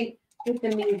a paint with the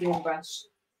medium brush.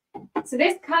 So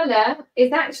this colour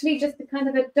is actually just a kind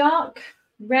of a dark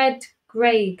red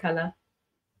grey colour.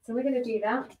 So we're going to do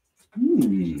that.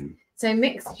 So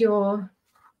mix your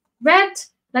red,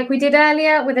 like we did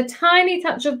earlier, with a tiny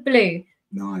touch of blue.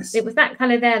 Nice. It was that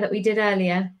colour there that we did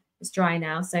earlier. It's dry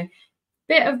now. So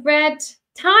bit of red,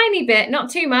 tiny bit, not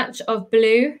too much, of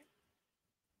blue.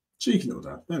 Cheeky little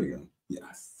dab. There we go.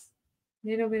 Yes.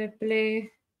 Little bit of blue.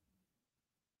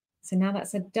 So now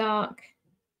that's a dark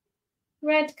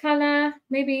red colour,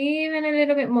 maybe even a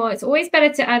little bit more. It's always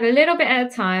better to add a little bit at a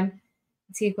time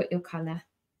until you've got your colour.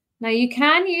 Now you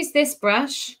can use this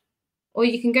brush or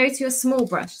you can go to a small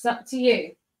brush. It's up to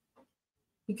you.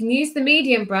 You can use the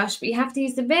medium brush, but you have to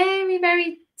use the very,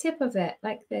 very tip of it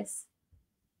like this.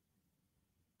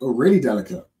 Oh, really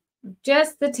delicate.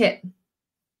 Just the tip.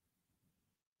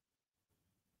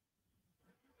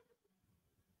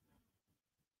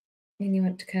 And you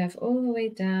want to curve all the way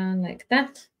down like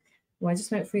that. Oh, I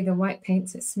just went through the white paint,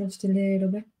 so it smudged a little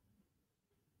bit.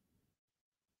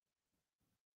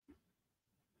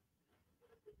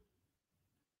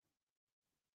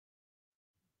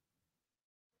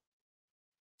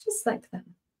 Just like that.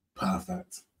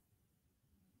 Perfect.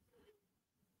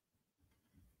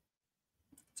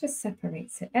 Just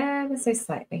separates it ever so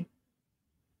slightly.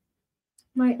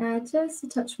 Might add just a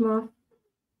touch more.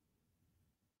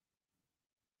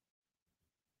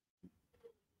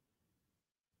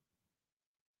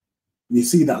 You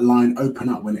see that line open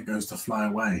up when it goes to fly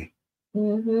away.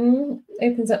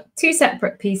 Opens up two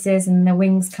separate pieces and the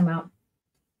wings come out.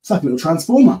 It's like a little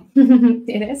transformer.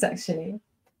 It is actually.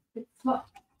 Good spot.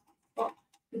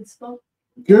 Good spot.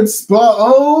 Good spot.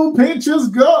 Oh, Pitcher's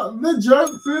got the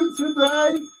jokes in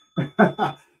today.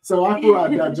 So I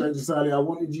thought I'd dad joke just earlier. I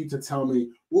wanted you to tell me,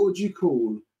 what would you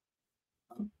call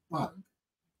a bug?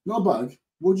 Not a bug.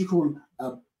 What would you call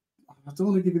a... I don't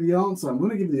want to give you the answer. I'm going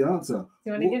to give you the answer. Do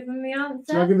you want to give them the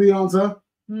answer? Should I give you the answer?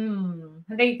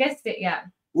 Have they guessed it yet?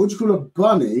 What would you call a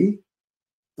bunny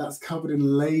that's covered in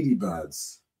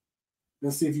ladybirds?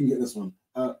 Let's see if you can get this one.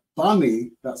 A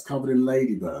bunny that's covered in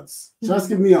ladybirds. Just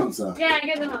give me the answer. Yeah,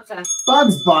 give them the answer.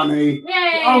 Bugs Bunny.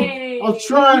 Yay! I was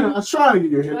trying to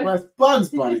give you a hint. Where's Bugs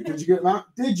Bunny? Did you get that?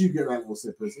 Did you get that, little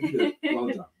sippers? You did. Well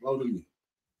done. Well done you.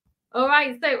 All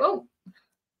right, so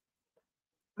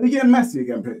Are you getting messy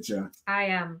again, Pitcher? I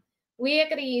am. We are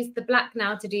going to use the black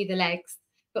now to do the legs.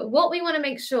 But what we want to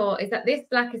make sure is that this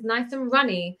black is nice and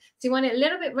runny. So you want it a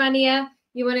little bit runnier.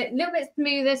 You want it a little bit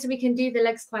smoother so we can do the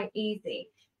legs quite easy.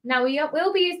 Now,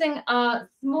 we'll be using a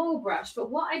small brush.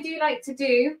 But what I do like to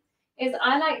do is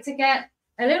I like to get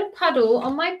a little puddle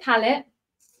on my palette.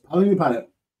 On your palette.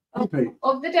 Of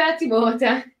the dirty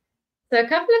water. So a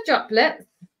couple of droplets.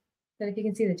 So if you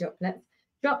can see the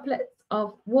droplets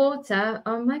of water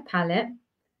on my palette.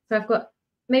 So I've got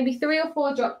maybe 3 or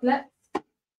 4 droplets.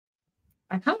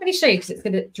 I can't really show you because it's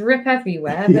going to drip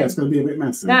everywhere. Yeah, it's going to be a bit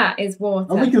messy. That is water.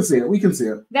 Oh, we can see it. We can see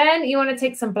it. Then you want to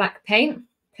take some black paint,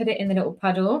 put it in the little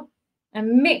puddle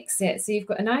and mix it. So you've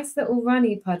got a nice little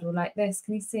runny puddle like this.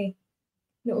 Can you see?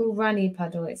 Little runny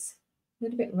puddle. It's a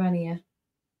little bit runnier.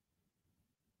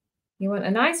 You want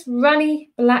a nice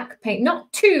runny black paint.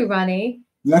 Not too runny.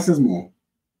 Less is more.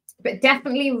 But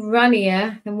definitely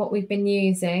runnier than what we've been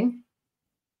using.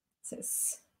 So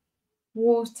it's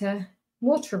watery.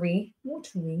 Water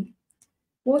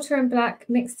and black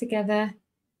mixed together.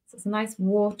 So it's a nice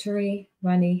watery,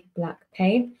 runny black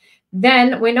paint.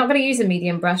 Then we're not going to use a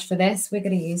medium brush for this. We're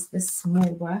going to use the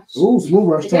small brush. Oh, small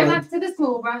brush. Go back to the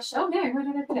small brush. Oh no, where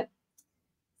did I put it?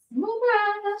 Small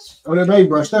brush. Oh, the main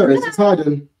brush. There it is. It's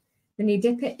hiding. Then you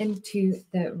dip it into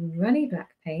the runny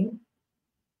black paint.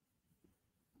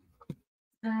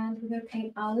 And we're going to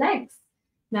paint our legs.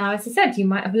 Now, as I said, you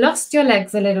might have lost your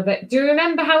legs a little bit. Do you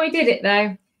remember how we did it,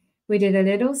 though? We did a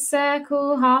little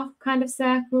circle, half kind of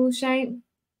circle shape,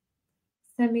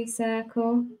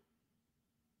 semicircle.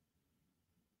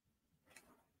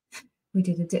 We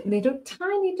did a little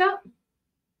tiny dot,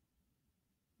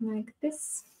 like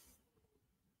this.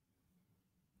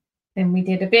 Then we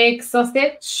did a big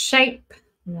sausage shape,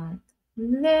 like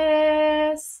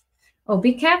this. Oh,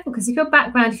 be careful, because if your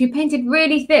background, if you painted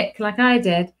really thick, like I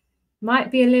did, might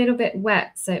be a little bit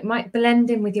wet, so it might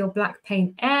blend in with your black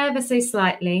paint ever so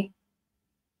slightly.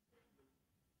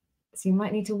 So you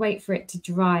might need to wait for it to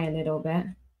dry a little bit.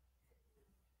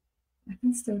 I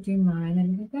can still do mine a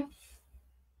little bit.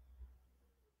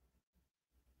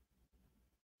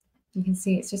 You can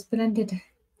see it's just blended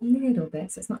a little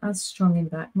bit, so it's not as strong in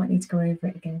black. Might need to go over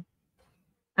it again.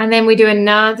 And then we do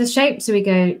another shape, so we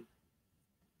go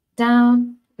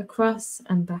down, across,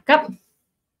 and back up.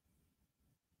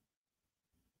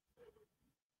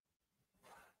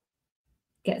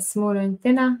 Get smaller and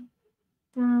thinner.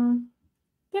 Down,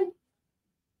 thin.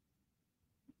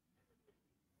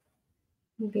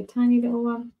 Maybe a tiny little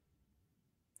one.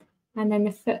 And then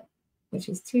the foot, which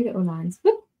is 2 little lines.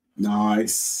 Whoop.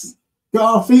 Nice.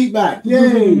 Got our feet back.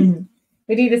 Yay.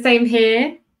 We do the same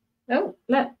here. Oh,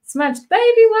 look, smudged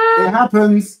baby one. It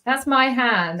happens. That's my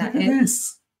hand. That is.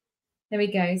 Yes. There we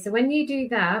go. So when you do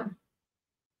that,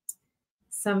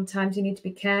 sometimes you need to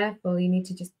be careful. You need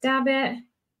to just dab it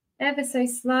ever so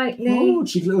slightly. Oh,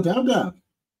 cheeky little dab dab.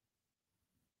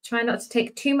 Try not to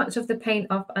take too much of the paint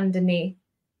off underneath.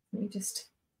 Let me just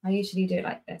I usually do it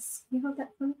like this. Can you hold that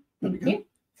for me? Thank you.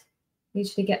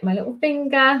 Usually get my little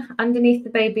finger underneath the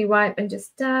baby wipe and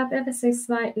just dab ever so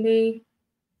slightly.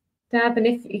 Dab, and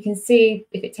if you can see,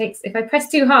 if I press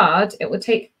too hard, it will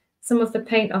take some of the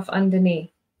paint off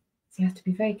underneath. So you have to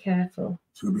be very careful.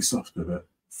 So it'll be soft with it.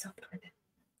 Soft with it.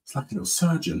 It's like a little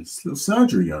surgeon. It's a little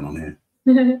surgery going on here.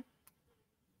 There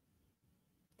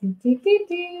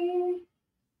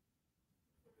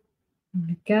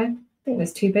we go. I think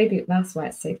there's 2 baby. That's why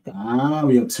it's so thick. Ah,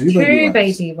 we have 2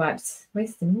 baby wipes.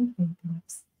 Where's the more baby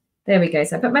wipes? There we go.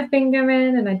 So I put my finger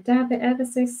in and I dab it ever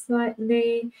so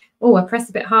slightly. Oh, I pressed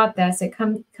a bit hard there, so it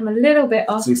come a little bit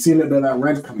off. So you see a little bit of that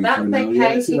red coming That's through now. okay.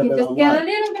 Yeah, So you can just get a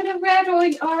little bit of red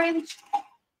or orange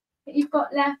that you've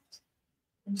got left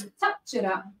and you touch it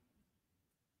up.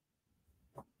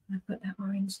 I put that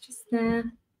orange just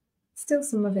there. Still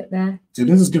some of it there. So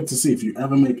this is good to see. If you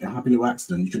ever make a happy little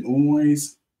accident, you can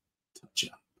always touch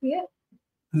it up. Yeah.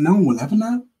 And no one will ever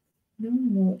know. No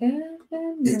one will ever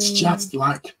know. It's just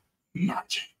like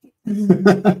magic.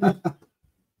 There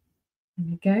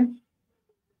we go.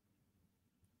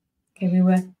 Okay, we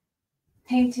were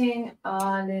painting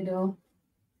our little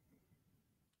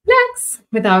blacks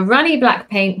with our runny black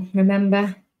paint,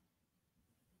 remember?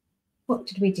 What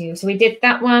did we do? So we did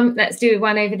that one. Let's do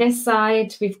one over this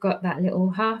side. We've got that little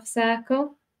half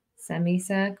circle,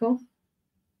 semicircle.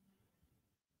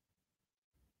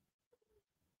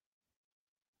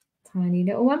 Tiny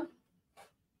little one.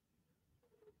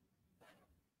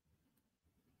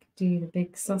 Do the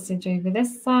big sausage over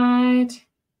this side.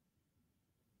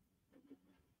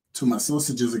 To my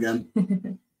sausages again.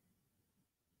 And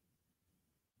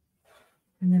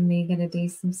then we're going to do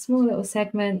some small little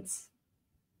segments.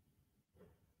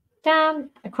 Down,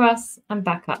 across, and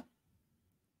back up.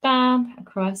 Down,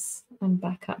 across, and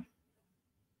back up.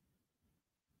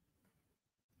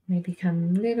 Maybe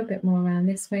come a little bit more around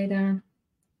this way down.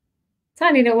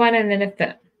 Tiny little one, and then a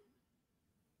foot.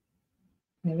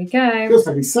 There we go. Feels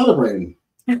like he's celebrating.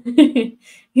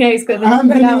 Yeah, he's got the And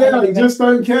yeah, you just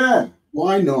don't care.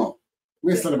 Why not?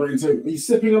 We're celebrating too. Are you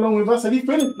sipping along with us? Have you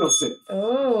finished your sip?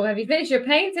 Oh, have you finished your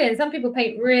painting? Some people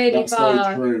paint really That's fast.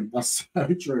 so true. That's so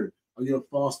true. Are you a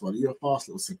fast one? Are you a fast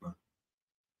little sipper?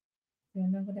 Do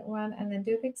another little one and then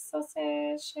do a big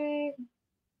sausage shape.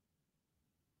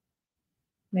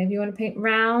 Maybe you want to paint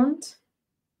round.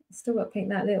 Still got to paint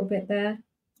that little bit there.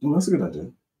 Oh, that's a good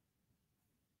idea.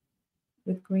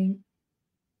 With green.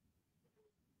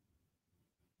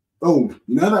 Oh,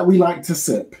 now that we like to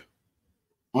sip,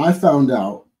 I found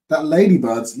out that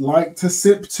ladybirds like to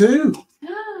sip too.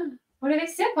 What do they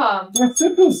sip on? They're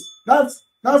sippers. That's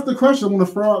the question I want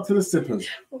to throw out to the sippers.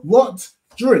 What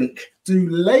drink do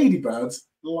ladybirds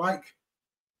like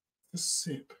to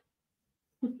sip?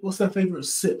 What's their favorite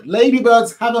sip?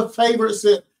 Ladybirds have a favorite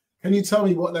sip. Can you tell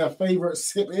me what their favorite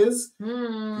sip is? You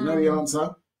know the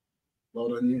answer. Well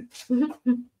done, you.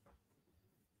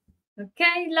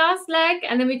 Okay, last leg,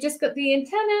 and then we just got the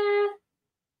antenna.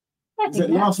 Is it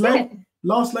last leg?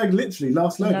 Last leg, literally,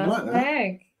 last leg. I like that.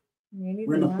 Leg. Really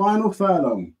We're in the final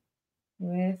furlong.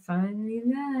 We're finally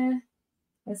there.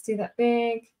 Let's do that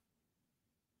big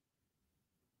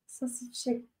sausage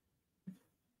shape.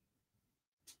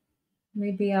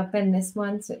 Maybe I'll bend this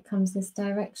one so it comes this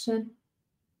direction.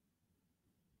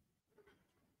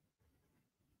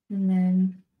 And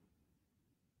then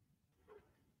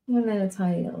a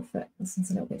tiny little foot. This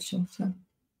one's a little bit shorter.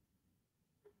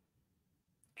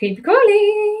 Keep it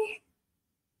curly.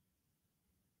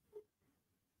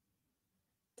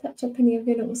 Touch up any of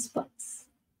your little spots.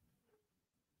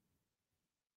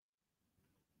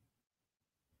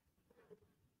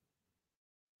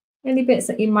 Any bits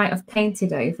that you might have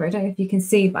painted over. I don't know if you can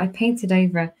see, but I painted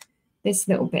over this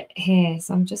little bit here.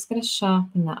 So I'm just going to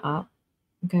sharpen that up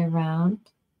and go around.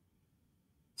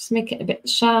 Just make it a bit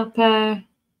sharper.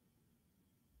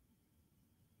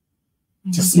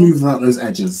 Just smooth out those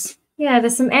edges. Yeah,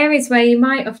 there's some areas where you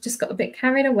might have just got a bit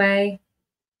carried away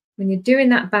when you're doing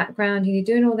that background and you're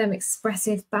doing all them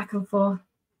expressive back and forth.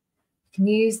 You can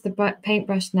use the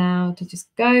paintbrush now to just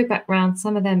go back round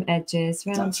some of them edges.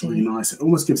 That's really nice. It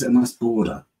almost gives it a nice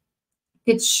border.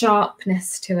 Good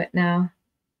sharpness to it now.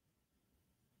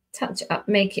 Touch it up,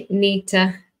 make it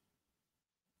neater.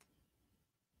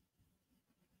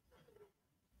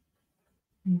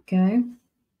 There you go.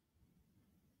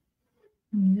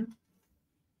 Yeah.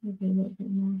 Maybe a little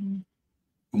bit more here.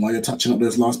 And while you're touching up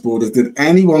those last borders, did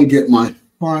anyone get my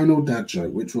final dad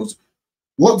joke, which was,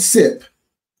 what sip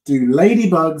do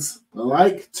ladybugs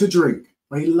like to drink?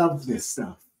 They love this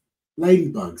stuff.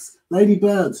 Ladybugs,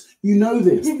 ladybirds, you know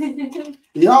this.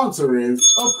 The answer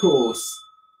is, of course,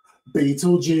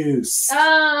 Beetlejuice.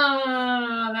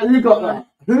 Oh, that's Who got that?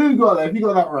 Who got that? If you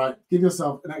got that right, give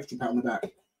yourself an extra pat on the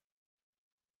back.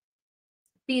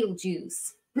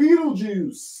 Beetlejuice.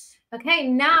 Beetlejuice. Okay,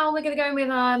 now we're going to go in with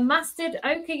our mustard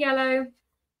ochre yellow,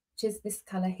 which is this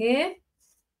colour here.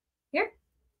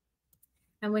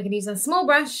 And we're going to use a small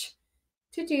brush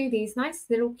to do these nice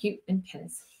little cute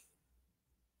antennas.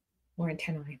 Or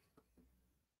antennae.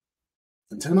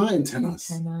 Antennae, antennas.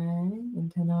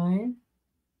 Antennae.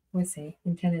 We'll see.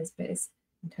 Antennas, but it's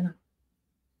antenna.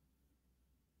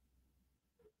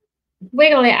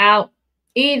 Wiggle it out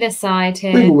either side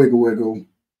here. Wiggle, wiggle, wiggle.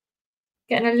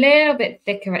 Getting a little bit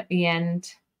thicker at the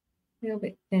end. A little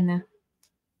bit thinner.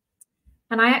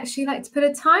 And I actually like to put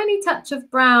a tiny touch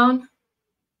of brown.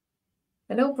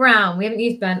 A little brown. We haven't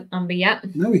used burnt umber yet.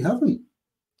 No, we haven't.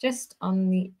 Just on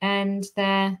the end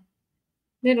there.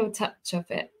 Little touch of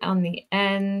it on the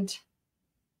end.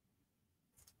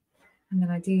 And then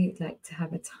I do like to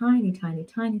have a tiny, tiny,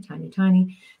 tiny, tiny,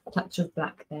 tiny touch of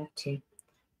black there too.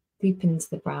 Deepens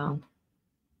the brown.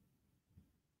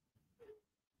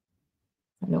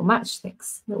 Little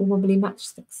matchsticks, little wobbly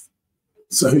matchsticks.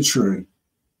 So true.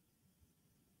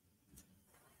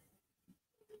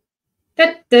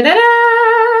 Da, da, da, da.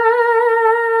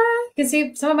 You can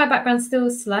see some of my background's still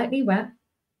slightly wet.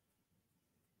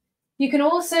 You can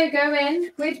also go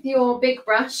in with your big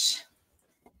brush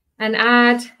and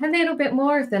add a little bit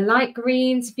more of the light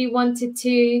greens if you wanted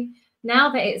to.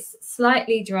 Now that it's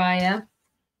slightly drier,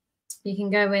 you can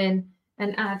go in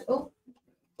and add,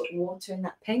 put water in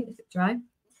that paint if it's dry.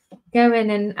 Go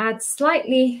in and add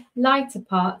slightly lighter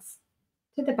parts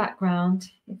to the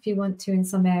background if you want to in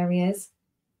some areas.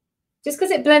 Just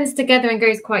because it blends together and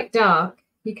goes quite dark,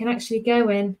 you can actually go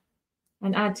in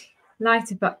and add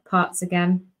lighter parts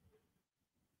again,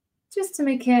 just to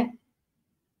make it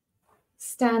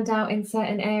stand out in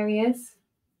certain areas.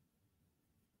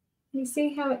 You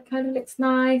see how it kind of looks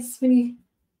nice when you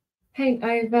paint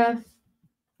over.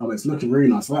 Oh, it's looking really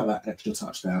nice. I like that extra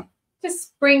touch there.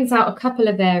 Just brings out a couple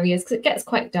of areas because it gets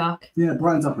quite dark. Yeah, it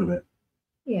brightens up a bit.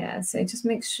 Yeah, so just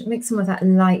mix some of that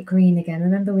light green again.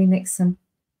 Remember, we mixed some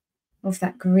of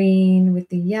that green with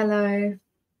the yellow.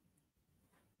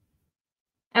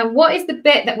 And what is the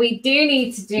bit that we do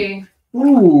need to do?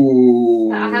 Ooh.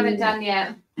 That I haven't done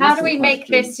yet. How do we make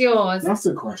this yours? That's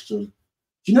a question.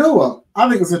 Do you know what? I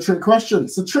think it's a trick question.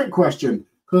 It's a trick question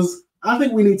because I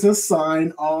think we need to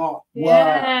sign our work.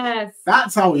 Yes.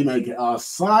 That's how we make it.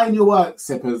 Sign your work,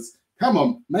 Sippers. Come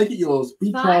on, make it yours.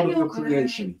 Be proud of your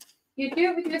creation. You do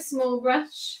it with your small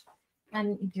brush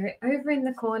and you do it over in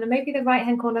the corner, maybe the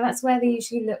right-hand corner. That's where they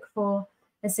usually look for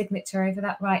a signature, over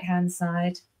that right-hand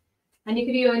side. And you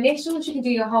can do your initials, you can do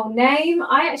your whole name.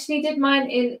 I actually did mine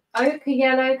in ochre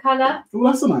yellow colour.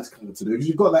 Well, that's a nice colour to do because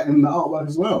you've got that in the artwork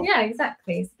as well. Yeah,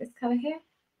 exactly. So this colour here.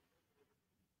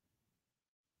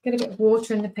 Get a bit of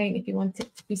water in the paint if you want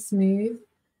it to be smooth.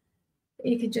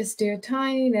 You could just do a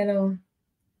tiny little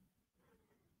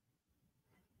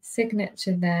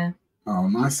signature there. Oh,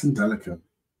 nice and delicate.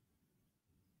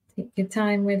 Take your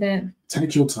time with it.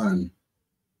 Take your time.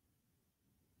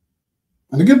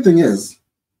 And the good thing is,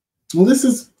 well, this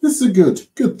is a good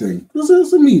thing.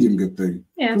 It's a medium good thing.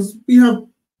 Yeah. Because we have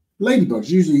ladybugs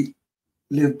usually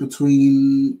live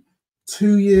between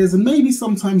 2 years and maybe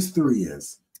sometimes 3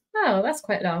 years. Oh, that's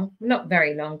quite long. Not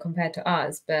very long compared to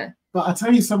ours, but... But I'll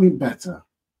tell you something better.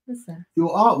 What's that? Your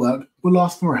artwork will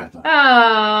last forever.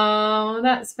 Oh,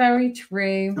 that's very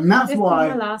true. And that's why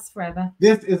this will last forever.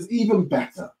 This is even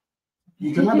better.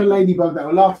 You can have a ladybug that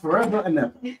will last forever and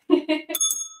ever.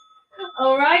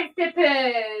 All right,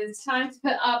 Sippers. Time to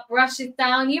put our brushes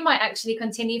down. You might actually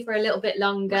continue for a little bit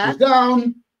longer. Brushes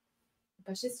down.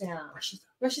 Brushes down.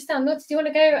 Brushes down. Look, do you want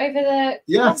to go over the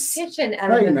competition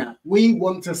element? Now, we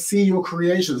want to see your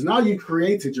creations. Now you've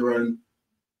created your own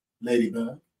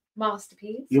ladybird.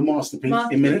 Masterpiece. Your masterpiece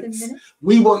in minutes.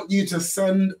 We want you to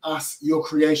send us your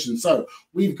creation. So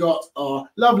we've got our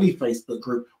lovely Facebook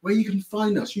group where you can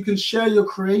find us. You can share your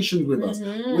creations with us.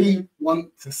 We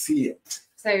want to see it.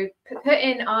 So put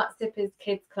in Art Sippers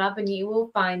Kids Club and you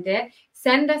will find it.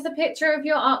 Send us a picture of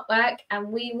your artwork and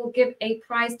we will give a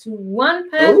prize to one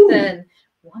person. Ooh.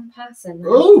 One person.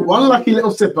 Oh, one lucky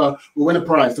little sipper will win a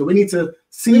prize. So we need to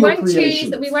see your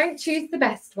creation. We won't choose the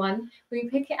best one. We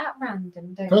pick it at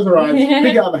random, don't Close our eyes,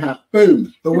 pick it out of the hat.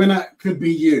 Boom. The winner could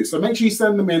be you. So make sure you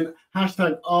send them in.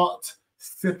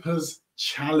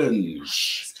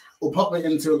 #ArtSippersChallenge. or pop it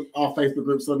into our Facebook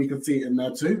group so we can see it in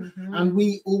there too. And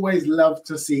we always love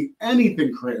to see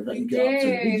anything creative that you get up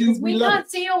to. We can't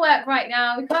see your work right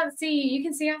now. We can't see you. You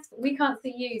can see us. We can't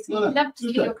see you. So we'd love to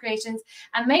see your creations.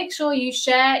 And make sure you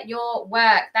share your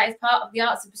work. That is part of the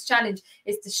Art Supers Challenge,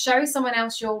 is to show someone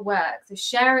else your work. So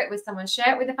share it with someone.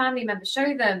 Share it with a family member.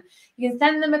 Show them. You can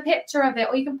send them a picture of it,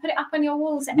 or you can put it up on your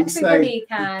wall so everybody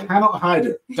can. You cannot hide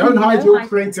it. Don't hide your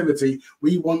creativity.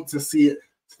 We want to see it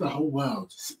to the whole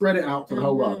world. Spread it out to the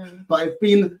whole world. But it's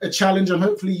been a challenge, and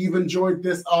hopefully you've enjoyed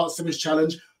this Art Supers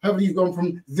Challenge. Hopefully you've gone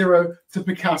from 0 to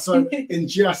Picasso in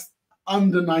just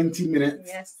under 90 minutes.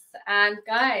 Yes. And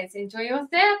guys, enjoy your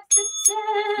steps.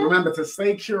 Remember to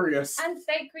stay curious. And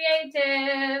stay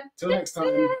creative. Till next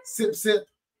time. Sip, sip.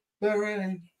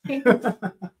 Hooray.